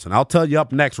Boston? I'll tell you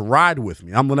up next. Ride with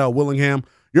me. I'm Linnell Willingham.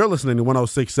 You're listening to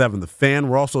 106.7 The Fan.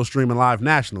 We're also streaming live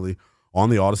nationally on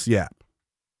the Odyssey app.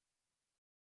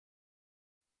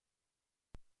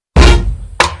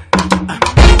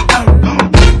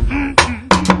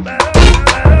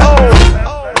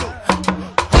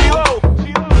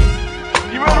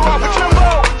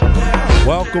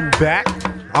 Welcome back.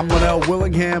 I'm Linnell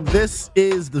Willingham. This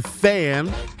is The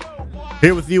Fan.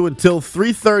 Here with you until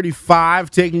 3:35,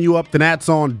 taking you up to Nats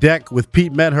on Deck with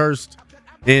Pete Medhurst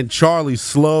and Charlie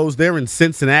Slows. They're in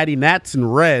Cincinnati. Nats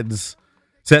and Reds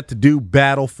set to do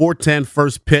battle. 4:10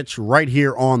 first pitch right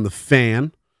here on The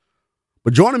Fan.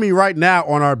 But joining me right now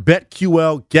on our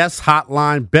BetQL guest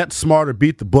hotline, Bet Smarter,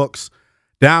 Beat the Books.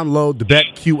 Download the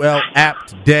BetQL app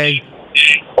today.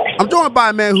 I'm joined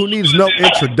by a man who needs no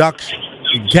introduction.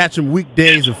 You can catch him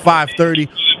weekdays at 5:30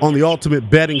 on the Ultimate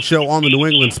Betting Show on the New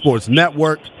England Sports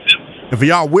Network. And for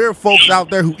y'all weird folks out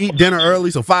there who eat dinner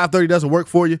early so 5:30 doesn't work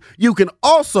for you, you can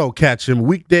also catch him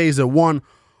weekdays at 1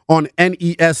 on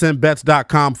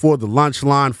NESNBets.com for the lunch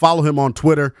line. Follow him on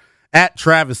Twitter at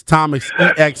Travis Thomas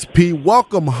EXP.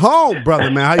 Welcome home,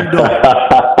 brother, man. How you doing?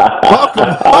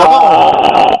 Welcome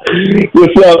home.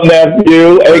 What's up,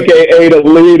 nephew? AKA the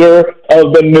leader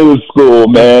of the new school,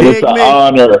 man. It's an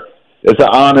honor. It's an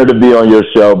honor to be on your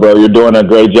show, bro. You're doing a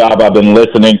great job. I've been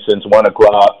listening since 1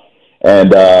 o'clock. And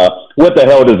what the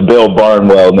hell does Bill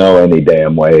Barnwell know any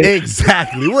damn way?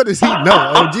 Exactly. What does he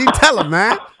know, OG? Tell him,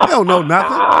 man. He don't know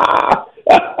nothing.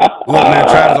 Look, man,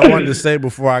 Travis, I wanted to say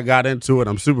before I got into it,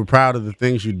 I'm super proud of the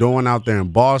things you're doing out there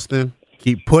in Boston.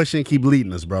 Keep pushing, keep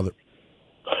leading us, brother.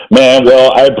 Man,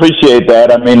 well, I appreciate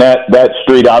that. I mean, that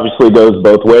street obviously goes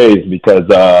both ways because,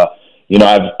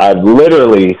 I've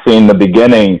literally seen the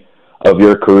beginning of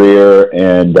your career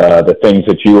and the things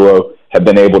that you have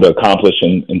been able to accomplish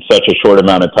in such a short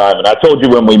amount of time. And I told you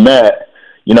when we met,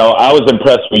 I was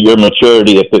impressed with your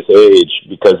maturity at this age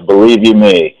because, believe you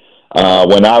me,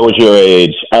 when I was your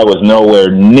age, I was nowhere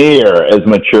near as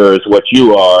mature as what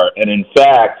you are. And in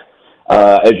fact,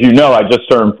 as you know, I just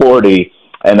turned 40.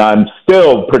 And I'm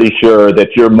still pretty sure that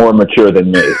you're more mature than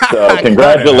me. So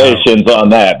congratulations on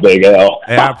that, Big L.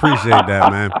 Hey, I appreciate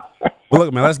that, man. Well,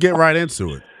 look, man, let's get right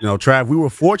into it. Trav, we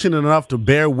were fortunate enough to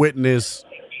bear witness,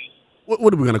 what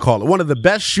are we going to call it? One of the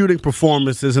best shooting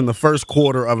performances in the first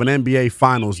quarter of an NBA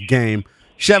Finals game.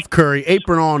 Chef Curry,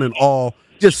 apron on and all,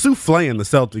 just souffléing the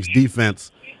Celtics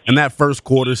defense in that first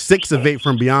quarter, 6 of 8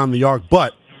 from beyond the arc.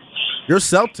 But your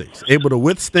Celtics able to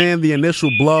withstand the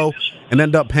initial blow and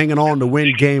end up hanging on to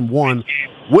win Game 1.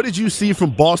 What did you see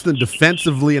from Boston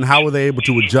defensively, and how were they able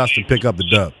to adjust and pick up the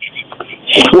dub?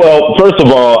 Well, first of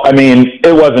all, I mean,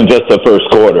 it wasn't just the first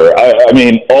quarter. I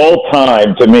mean, all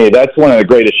time, to me, that's one of the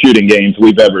greatest shooting games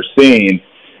we've ever seen.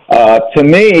 To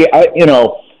me, I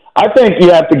think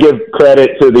you have to give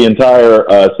credit to the entire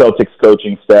Celtics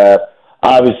coaching staff.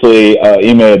 Obviously,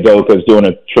 Ime Udoka is doing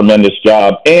a tremendous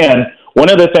job. And one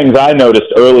of the things I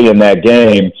noticed early in that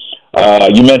game,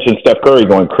 you mentioned Steph Curry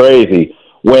going crazy.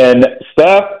 When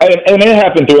Steph, and it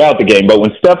happened throughout the game, but when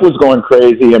Steph was going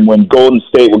crazy and when Golden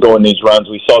State would go in these runs,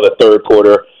 we saw the third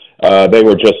quarter, they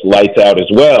were just lights out as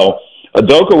well.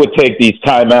 Udoka would take these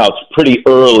timeouts pretty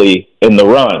early in the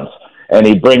runs, and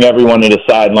he'd bring everyone to the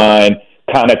sideline,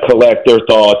 kind of collect their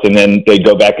thoughts, and then they'd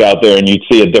go back out there and you'd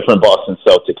see a different Boston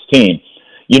Celtics team.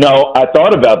 I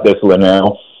thought about this,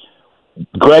 Linnell.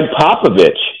 Greg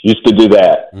Popovich used to do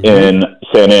that in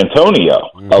San Antonio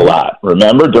a lot.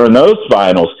 Remember, during those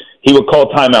finals, he would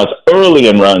call timeouts early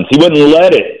in runs. He wouldn't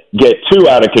let it get too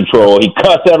out of control. He'd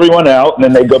cuss everyone out, and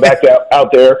then they'd go back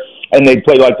out there, and they'd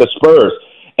play like the Spurs.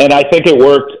 And I think it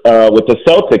worked with the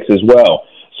Celtics as well.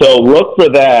 So look for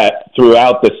that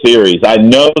throughout the series. I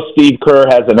know Steve Kerr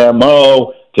has an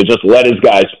MO to just let his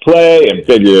guys play and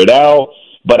figure it out.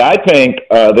 But I think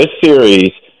this series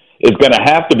is going to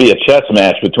have to be a chess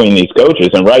match between these coaches.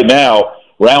 And right now,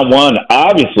 round one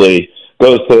obviously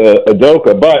goes to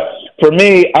Udoka. But for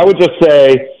me, I would just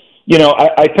say,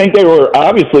 I think they were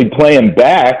obviously playing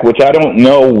back, which I don't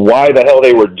know why the hell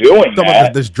they were doing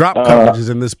that. This drop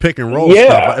coverages and this pick and roll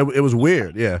stuff. It was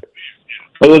weird, yeah.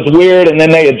 It was weird, and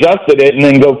then they adjusted it, and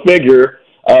then go figure,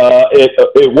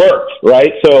 it worked,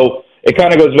 right? So it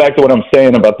kind of goes back to what I'm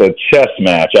saying about the chess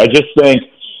match. I just think,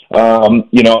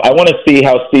 I want to see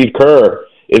how Steve Kerr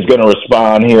is going to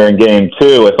respond here in Game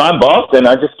 2. If I'm Boston,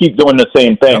 I just keep doing the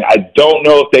same thing. I don't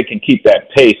know if they can keep that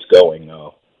pace going,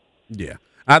 though. Yeah.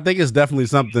 I think it's definitely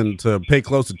something to pay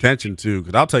close attention to,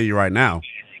 because I'll tell you right now,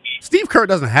 Steve Kerr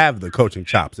doesn't have the coaching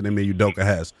chops that Ime Udoka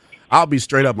has. I'll be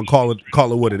straight up and call it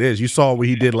what it is. You saw what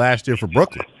he did last year for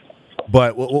Brooklyn.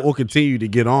 But we'll continue to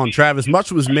get on. Travis,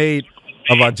 much was made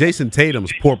of Jason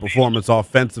Tatum's poor performance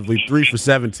offensively, 3 for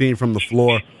 17 from the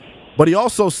floor. But he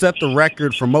also set the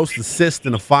record for most assists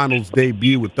in a finals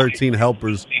debut with 13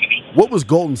 helpers. What was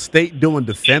Golden State doing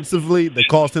defensively that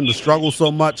caused him to struggle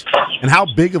so much? And how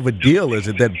big of a deal is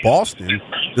it that Boston,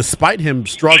 despite him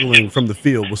struggling from the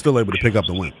field, was still able to pick up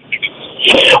the win?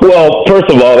 Well,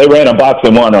 first of all, they ran a box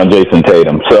and one on Jason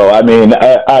Tatum. So, I mean,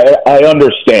 I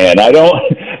understand. I don't,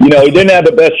 he didn't have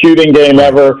the best shooting game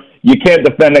ever. You can't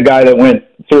defend a guy that went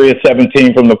 3 of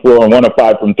 17 from the floor and 1 of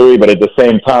 5 from 3, but at the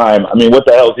same time, I mean, what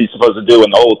the hell is he supposed to do when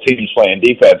the whole team's playing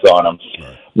defense on him?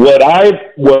 Right. What I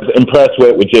was impressed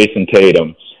with Jason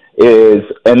Tatum is,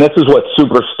 and this is what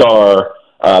superstar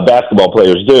basketball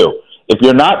players do, if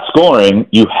you're not scoring,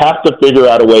 you have to figure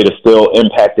out a way to still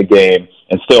impact the game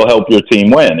and still help your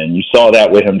team win. And you saw that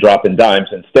with him dropping dimes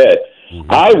instead. Mm-hmm.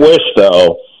 I wish,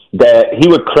 though, that he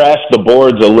would crash the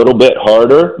boards a little bit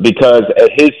harder, because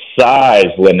at his size,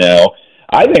 Linnell,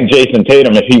 I think Jason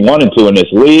Tatum, if he wanted to in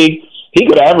this league, he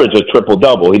could average a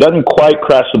triple-double. He doesn't quite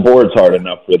crash the boards hard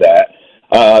enough for that.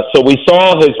 So we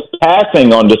saw his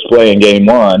passing on display in Game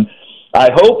 1. I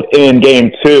hope in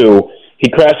Game 2 he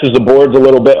crashes the boards a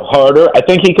little bit harder. I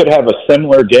think he could have a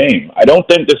similar game. I don't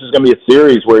think this is going to be a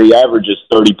series where he averages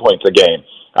 30 points a game.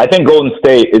 I think Golden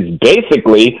State is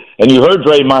basically, and you heard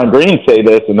Draymond Green say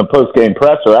this in the post-game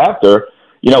presser after,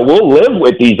 we'll live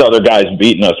with these other guys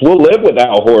beating us. We'll live with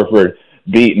Al Horford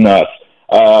beating us.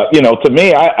 To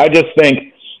me, I just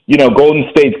think, Golden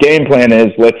State's game plan is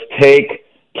let's take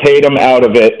Tatum out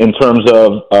of it in terms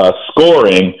of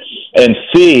scoring and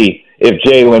see if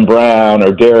Jaylen Brown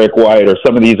or Derek White or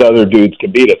some of these other dudes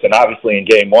can beat us. And obviously in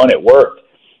game one it worked.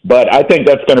 But I think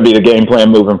that's going to be the game plan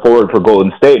moving forward for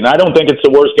Golden State. And I don't think it's the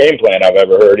worst game plan I've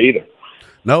ever heard either.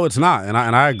 No, it's not. And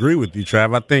I agree with you,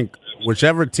 Trav. I think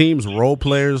whichever team's role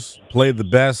players play the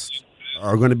best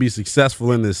are going to be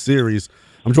successful in this series.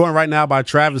 I'm joined right now by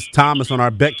Travis Thomas on our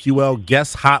BetQL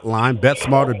guest hotline. Bet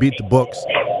smarter, beat the books.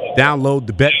 Download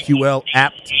the BetQL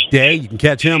app today. You can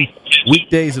catch him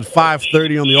weekdays at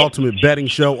 5:30 on the Ultimate Betting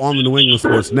Show on the New England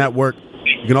Sports Network.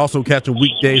 You can also catch him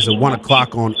weekdays at 1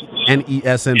 o'clock on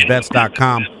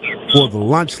NESNBets.com for the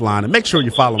lunch line. And make sure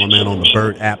you follow my man on the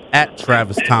Bird app at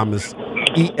Travis Thomas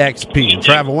EXP. And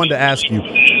Trav, I wanted to ask you,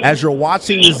 as you're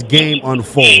watching this game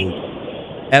unfold,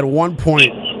 at one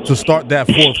point to start that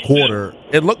fourth quarter,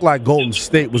 it looked like Golden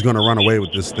State was going to run away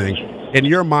with this thing. In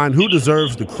your mind, who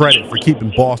deserves the credit for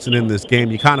keeping Boston in this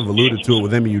game? You kind of alluded to it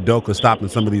with Ime Udoka stopping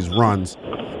some of these runs.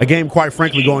 A game, quite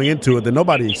frankly, going into it that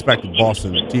nobody expected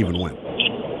Boston to even win.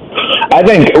 I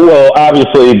think, well,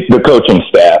 obviously the coaching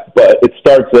staff, but it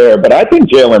starts there. But I think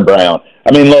Jaylen Brown.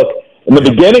 I mean, look, in the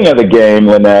beginning of the game,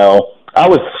 Linnell, I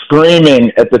was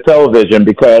screaming at the television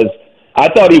because I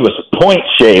thought he was point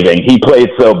shaving. He played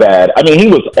so bad. I mean, he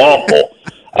was awful.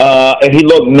 And he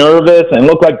looked nervous and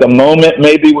looked like the moment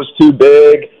maybe was too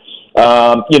big.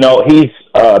 He's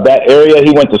that area.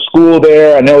 He went to school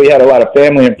there. I know he had a lot of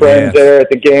family and friends there at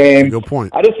the game. Good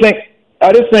point. I just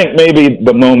think maybe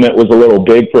the moment was a little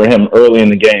big for him early in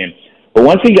the game. But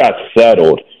once he got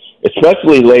settled,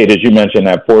 especially late, as you mentioned,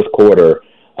 that fourth quarter,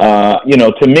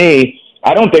 to me,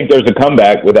 I don't think there's a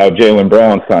comeback without Jaylen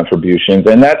Brown's contributions.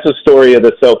 And that's the story of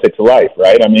the Celtics' life,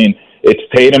 right? I mean, it's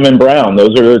Tatum and Brown.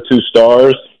 Those are the two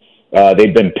stars.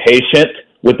 They've been patient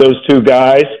with those two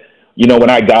guys. You know, when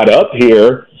I got up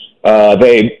here,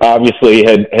 they obviously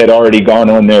had already gone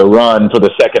on their run for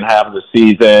the second half of the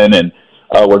season and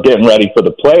were getting ready for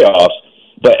the playoffs.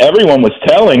 But everyone was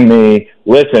telling me,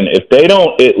 listen, if they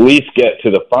don't at least get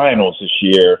to the finals this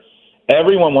year,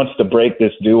 everyone wants to break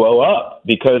this duo up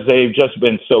because they've just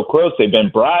been so close. They've been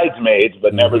bridesmaids,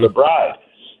 but never the bride.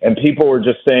 And people were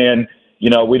just saying,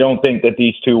 we don't think that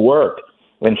these two work.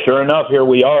 And sure enough, here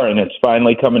we are, and it's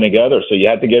finally coming together. So you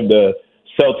have to give the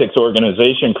Celtics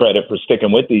organization credit for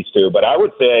sticking with these two. But I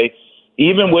would say,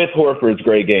 even with Horford's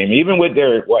great game, even with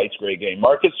Derek White's great game,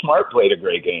 Marcus Smart played a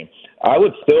great game. I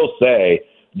would still say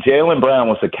Jaylen Brown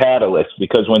was a catalyst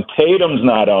because when Tatum's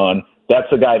not on, that's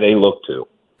the guy they look to.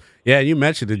 Yeah, you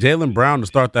mentioned it. Jaylen Brown to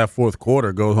start that fourth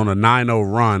quarter goes on a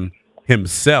 9-0 run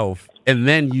himself, and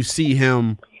then you see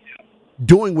him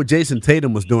doing what Jason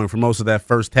Tatum was doing for most of that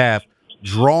first half,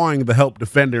 drawing the help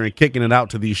defender and kicking it out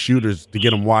to these shooters to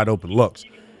get them wide open looks.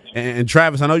 And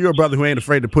Travis, I know you're a brother who ain't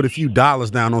afraid to put a few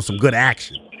dollars down on some good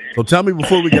action. So tell me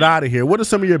before we get out of here, what are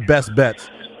some of your best bets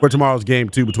for tomorrow's game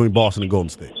 2 between Boston and Golden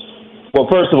State? Well,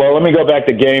 first of all, let me go back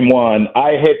to game 1.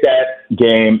 I hit that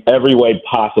game every way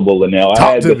possible, Linnell.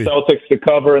 I had the Celtics to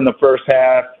cover in the first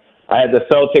half. I had the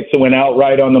Celtics to win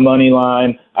outright on the money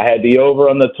line. I had the over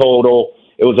on the total.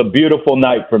 It was a beautiful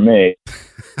night for me.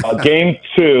 Game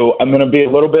 2, I'm going to be a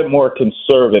little bit more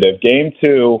conservative. Game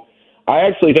 2, I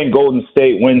actually think Golden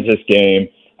State wins this game.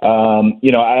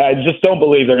 I just don't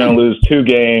believe they're going to lose 2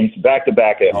 games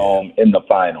back-to-back at home in the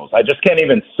finals. I just can't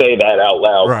even say that out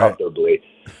loud comfortably.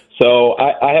 So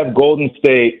I have Golden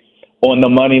State on the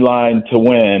money line to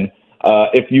win.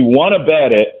 If you want to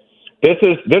bet it, this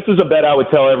is a bet I would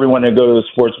tell everyone to go to the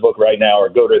sportsbook right now or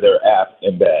go to their app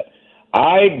and bet.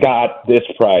 I got this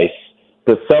price.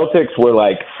 The Celtics were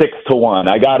like 6-1.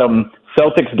 I got them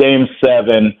Celtics game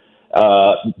 7,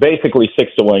 basically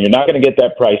 6-1. You're not going to get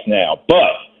that price now,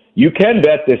 but you can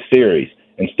bet this series.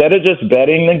 Instead of just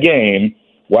betting the game,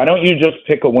 why don't you just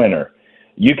pick a winner?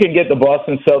 You can get the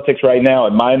Boston Celtics right now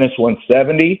at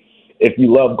 -170. If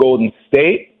you love Golden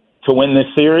State to win this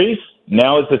series,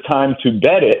 now is the time to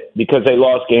bet it because they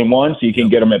lost game 1, so you can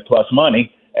get them at plus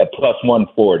money at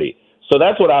 +140. So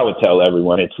that's what I would tell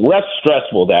everyone. It's less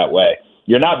stressful that way.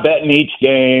 You're not betting each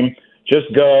game.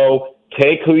 Just go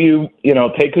take who you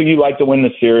like to win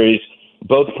the series.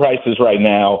 Both prices right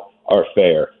now are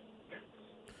fair.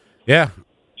 Yeah.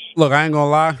 Look, I ain't gonna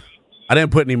lie. I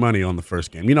didn't put any money on the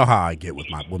first game. You know how I get with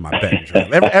my betting,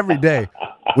 Trav. Every day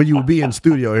when you would be in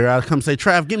studio here, I'd come say,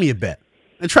 Trav, give me a bet.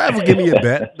 And Trav would give me a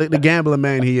bet, the gambling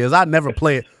man he is. I'd never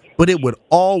play it, but it would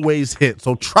always hit.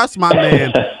 So trust my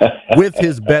man with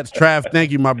his bets. Trav,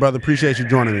 thank you, my brother. Appreciate you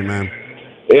joining me, man.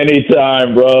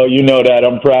 Anytime, bro. You know that.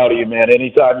 I'm proud of you, man.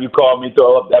 Anytime you call me,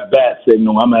 throw up that bat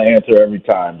signal, I'm going to answer every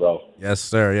time, bro. Yes,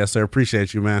 sir. Yes, sir.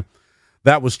 Appreciate you, man.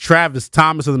 That was Travis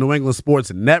Thomas of the New England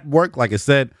Sports Network. Like I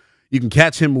said, You can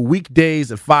catch him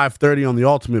weekdays at 5:30 on the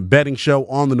Ultimate Betting Show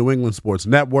on the New England Sports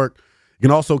Network. You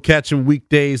can also catch him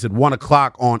weekdays at 1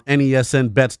 o'clock on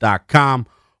NESNBets.com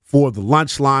for the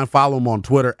lunch line. Follow him on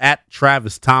Twitter at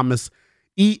Travis Thomas,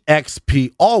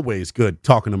 EXP. Always good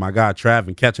talking to my guy Trav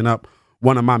and catching up,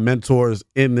 one of my mentors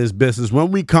in this business. When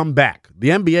we come back, the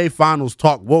NBA Finals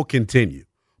talk will continue.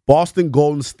 Boston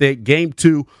Golden State, Game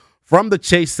 2 from the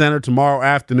Chase Center tomorrow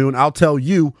afternoon. I'll tell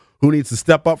you who needs to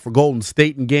step up for Golden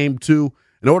State in Game 2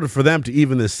 in order for them to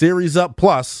even this series up.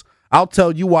 Plus, I'll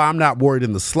tell you why I'm not worried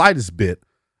in the slightest bit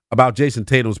about Jason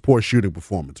Tatum's poor shooting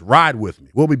performance. Ride with me.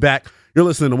 We'll be back. You're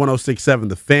listening to 106.7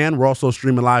 The Fan. We're also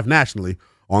streaming live nationally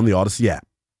on the Odyssey app.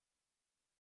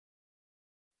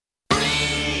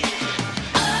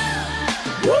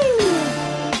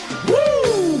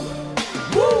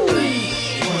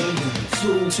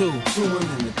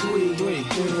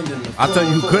 I'll tell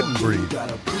you who couldn't breathe.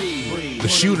 The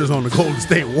shooters on the Golden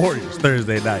State Warriors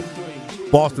Thursday night.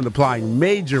 Boston applying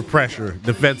major pressure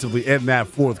defensively in that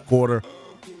fourth quarter.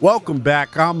 Welcome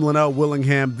back. I'm Linnell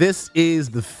Willingham. This is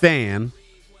The Fan.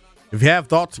 If you have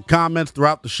thoughts or comments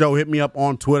throughout the show, hit me up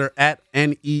on Twitter at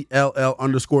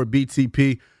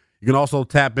NELL_BTP. You can also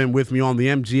tap in with me on the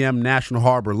MGM National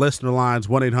Harbor listener lines,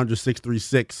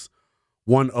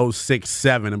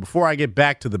 1-800-636-1067. And before I get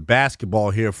back to the basketball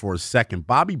here for a second,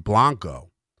 Bobby Blanco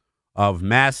of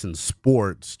Masson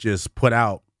Sports just put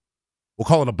out, we'll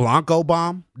call it a Blanco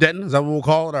bomb. Denton, is that what we'll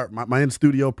call it? My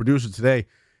in-studio producer today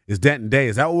is Denton Day.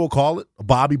 Is that what we'll call it? A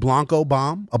Bobby Blanco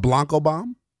bomb? A Blanco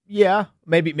bomb? Yeah,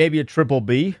 maybe a triple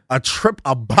B. A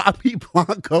Bobby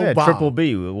Blanco bomb. Triple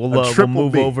B. We'll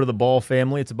move over to the Ball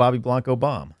family. It's a Bobby Blanco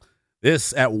bomb.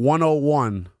 This at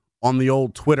 101 on the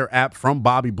old Twitter app from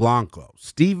Bobby Blanco.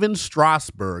 Steven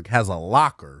Strasburg has a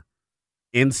locker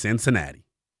in Cincinnati.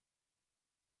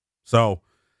 So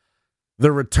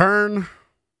the return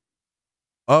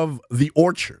of the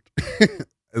Orchard,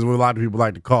 as what a lot of people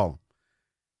like to call him,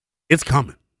 it's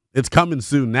coming. It's coming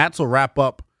soon. Nats will wrap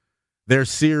up their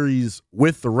series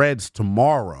with the Reds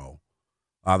tomorrow.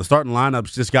 The starting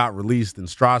lineups just got released and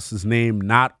Stras's name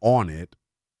not on it.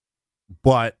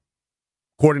 But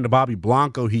according to Bobby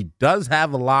Blanco, he does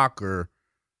have a locker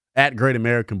at Great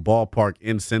American Ballpark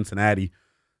in Cincinnati.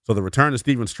 So the return of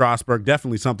Steven Strasburg,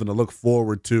 definitely something to look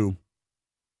forward to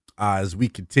as we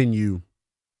continue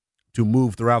to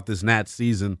move throughout this Nats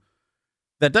season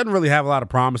that doesn't really have a lot of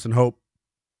promise and hope.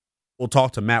 We'll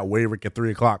talk to Matt Wayrick at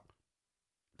 3 o'clock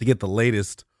to get the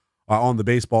latest on the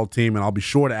baseball team, and I'll be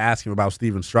sure to ask him about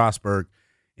Steven Strasburg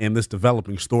in this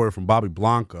developing story from Bobby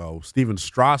Blanco. Steven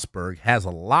Strasburg has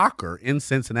a locker in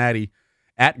Cincinnati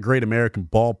at Great American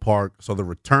Ballpark, so the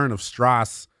return of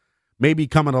Stras may be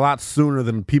coming a lot sooner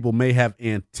than people may have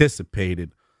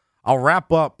anticipated. I'll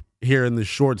wrap up here in this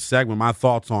short segment my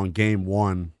thoughts on Game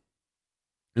 1,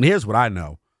 and here's what I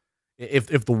know.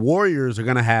 If the Warriors are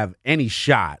going to have any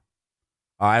shot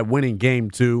at winning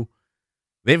Game 2,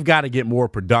 they've got to get more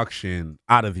production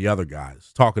out of the other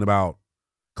guys. Talking about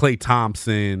Klay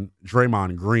Thompson,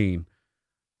 Draymond Green.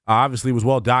 Obviously, was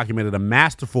well documented. A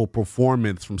masterful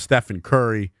performance from Stephen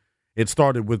Curry. It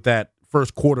started with that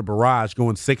first quarter barrage,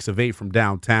 going 6 of 8 from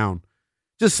downtown.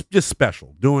 Just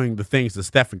special, doing the things that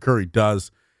Stephen Curry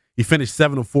does. He finished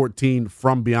 7 of 14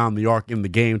 from beyond the arc in the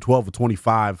game, 12 of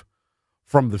 25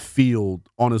 from the field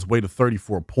on his way to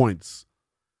 34 points.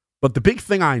 But the big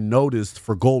thing I noticed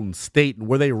for Golden State and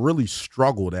where they really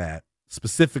struggled at,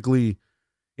 specifically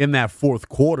in that fourth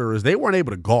quarter, is they weren't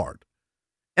able to guard.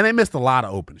 And they missed a lot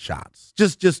of open shots.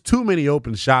 Just too many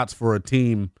open shots for a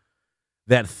team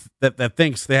that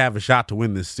thinks they have a shot to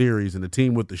win this series, and a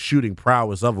team with the shooting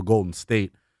prowess of a Golden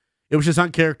State. It was just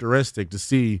uncharacteristic to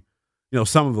see,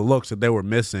 some of the looks that they were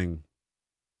missing.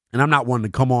 And I'm not one to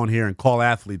come on here and call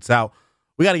athletes out.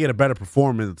 We got to get a better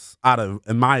performance out of,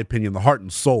 in my opinion, the heart and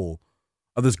soul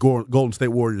of this Golden State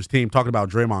Warriors team. Talking about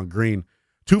Draymond Green,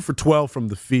 2 for 12 from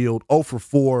the field, 0 for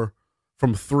 4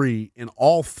 from 3, and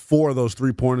all 4 of those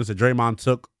 3-pointers that Draymond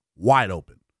took wide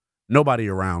open. Nobody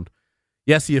around.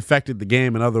 Yes, he affected the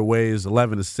game in other ways,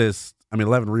 11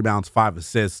 rebounds, 5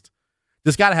 assists.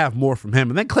 Just got to have more from him.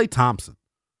 And then Klay Thompson.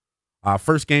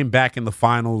 First game back in the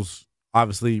finals,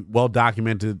 obviously well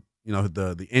documented,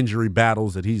 the injury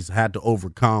battles that he's had to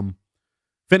overcome.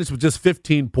 Finished with just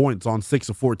 15 points on 6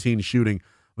 of 14 shooting.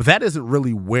 But that isn't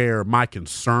really where my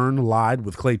concern lied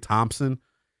with Klay Thompson.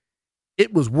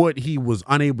 It was what he was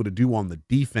unable to do on the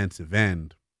defensive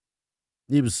end.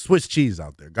 He was Swiss cheese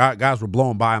out there. Guys were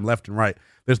blowing by him left and right.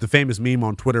 There's the famous meme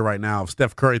on Twitter right now of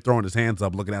Steph Curry throwing his hands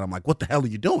up, looking at him like, what the hell are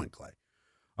you doing, Klay?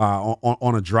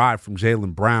 On a drive from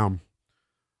Jaylen Brown.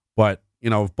 But,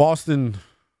 if Boston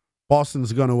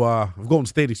Boston's going to Golden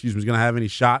State, is going to have any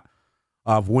shot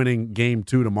of winning Game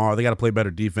 2 tomorrow. They got to play better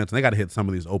defense, and they got to hit some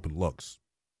of these open looks.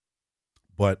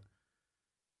 But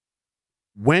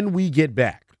when we get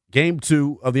back, Game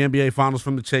 2 of the NBA Finals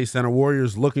from the Chase Center,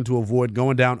 Warriors looking to avoid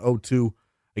going down 0-2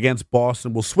 against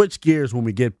Boston. We'll switch gears when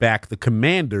we get back. The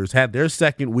Commanders had their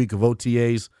second week of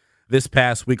OTAs this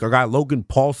past week. Our guy Logan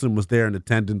Paulson was there in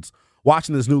attendance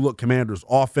watching this new-look Commanders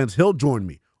offense. He'll join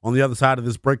me on the other side of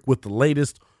this break with the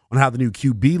latest on how the new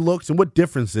QB looks and what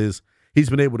differences he's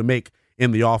been able to make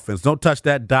in the offense. Don't touch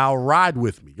that dial. Ride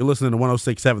with me. You're listening to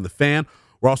 106.7 The Fan.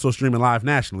 We're also streaming live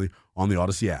nationally on the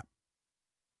Odyssey app.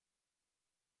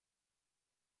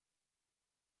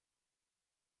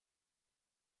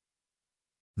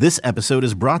 This episode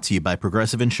is brought to you by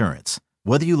Progressive Insurance.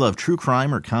 Whether you love true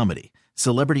crime or comedy,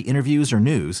 celebrity interviews or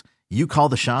news, you call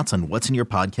the shots on what's in your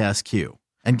podcast queue.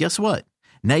 And guess what?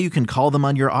 Now you can call them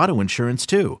on your auto insurance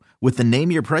too with the Name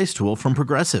Your Price tool from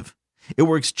Progressive. It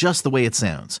works just the way it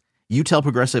sounds. You tell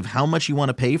Progressive how much you want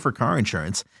to pay for car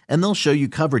insurance, and they'll show you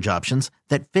coverage options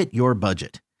that fit your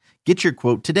budget. Get your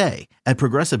quote today at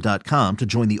Progressive.com to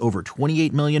join the over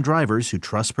 28 million drivers who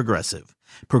trust Progressive.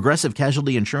 Progressive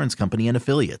Casualty Insurance Company and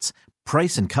Affiliates.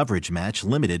 Price and coverage match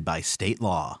limited by state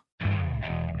law.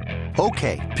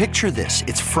 Okay, picture this.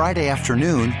 It's Friday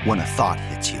afternoon when a thought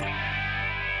hits you.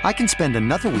 I can spend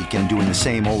another weekend doing the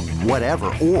same old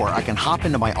whatever, or I can hop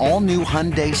into my all-new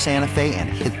Hyundai Santa Fe and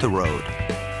hit the road.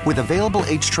 With available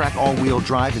H-Track all-wheel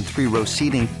drive and 3-row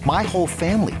seating, my whole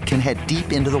family can head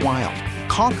deep into the wild.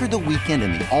 Conquer the weekend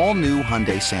in the all-new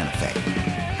Hyundai Santa Fe.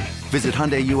 Visit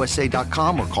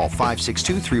HyundaiUSA.com or call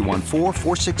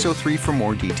 562-314-4603 for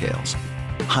more details.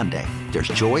 Hyundai, there's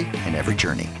joy in every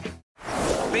journey.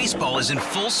 Baseball is in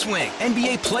full swing.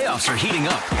 NBA playoffs are heating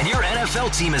up, and your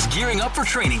NFL team is gearing up for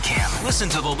training camp. Listen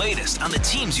to the latest on the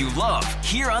teams you love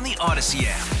here on the Odyssey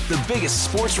app. The biggest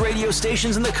sports radio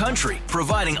stations in the country,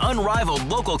 providing unrivaled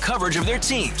local coverage of their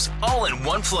teams, all in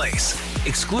one place.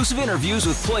 Exclusive interviews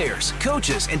with players,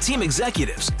 coaches, and team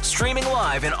executives, streaming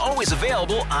live and always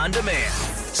available on demand.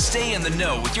 Stay in the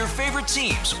know with your favorite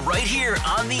teams right here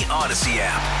on the Odyssey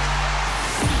app.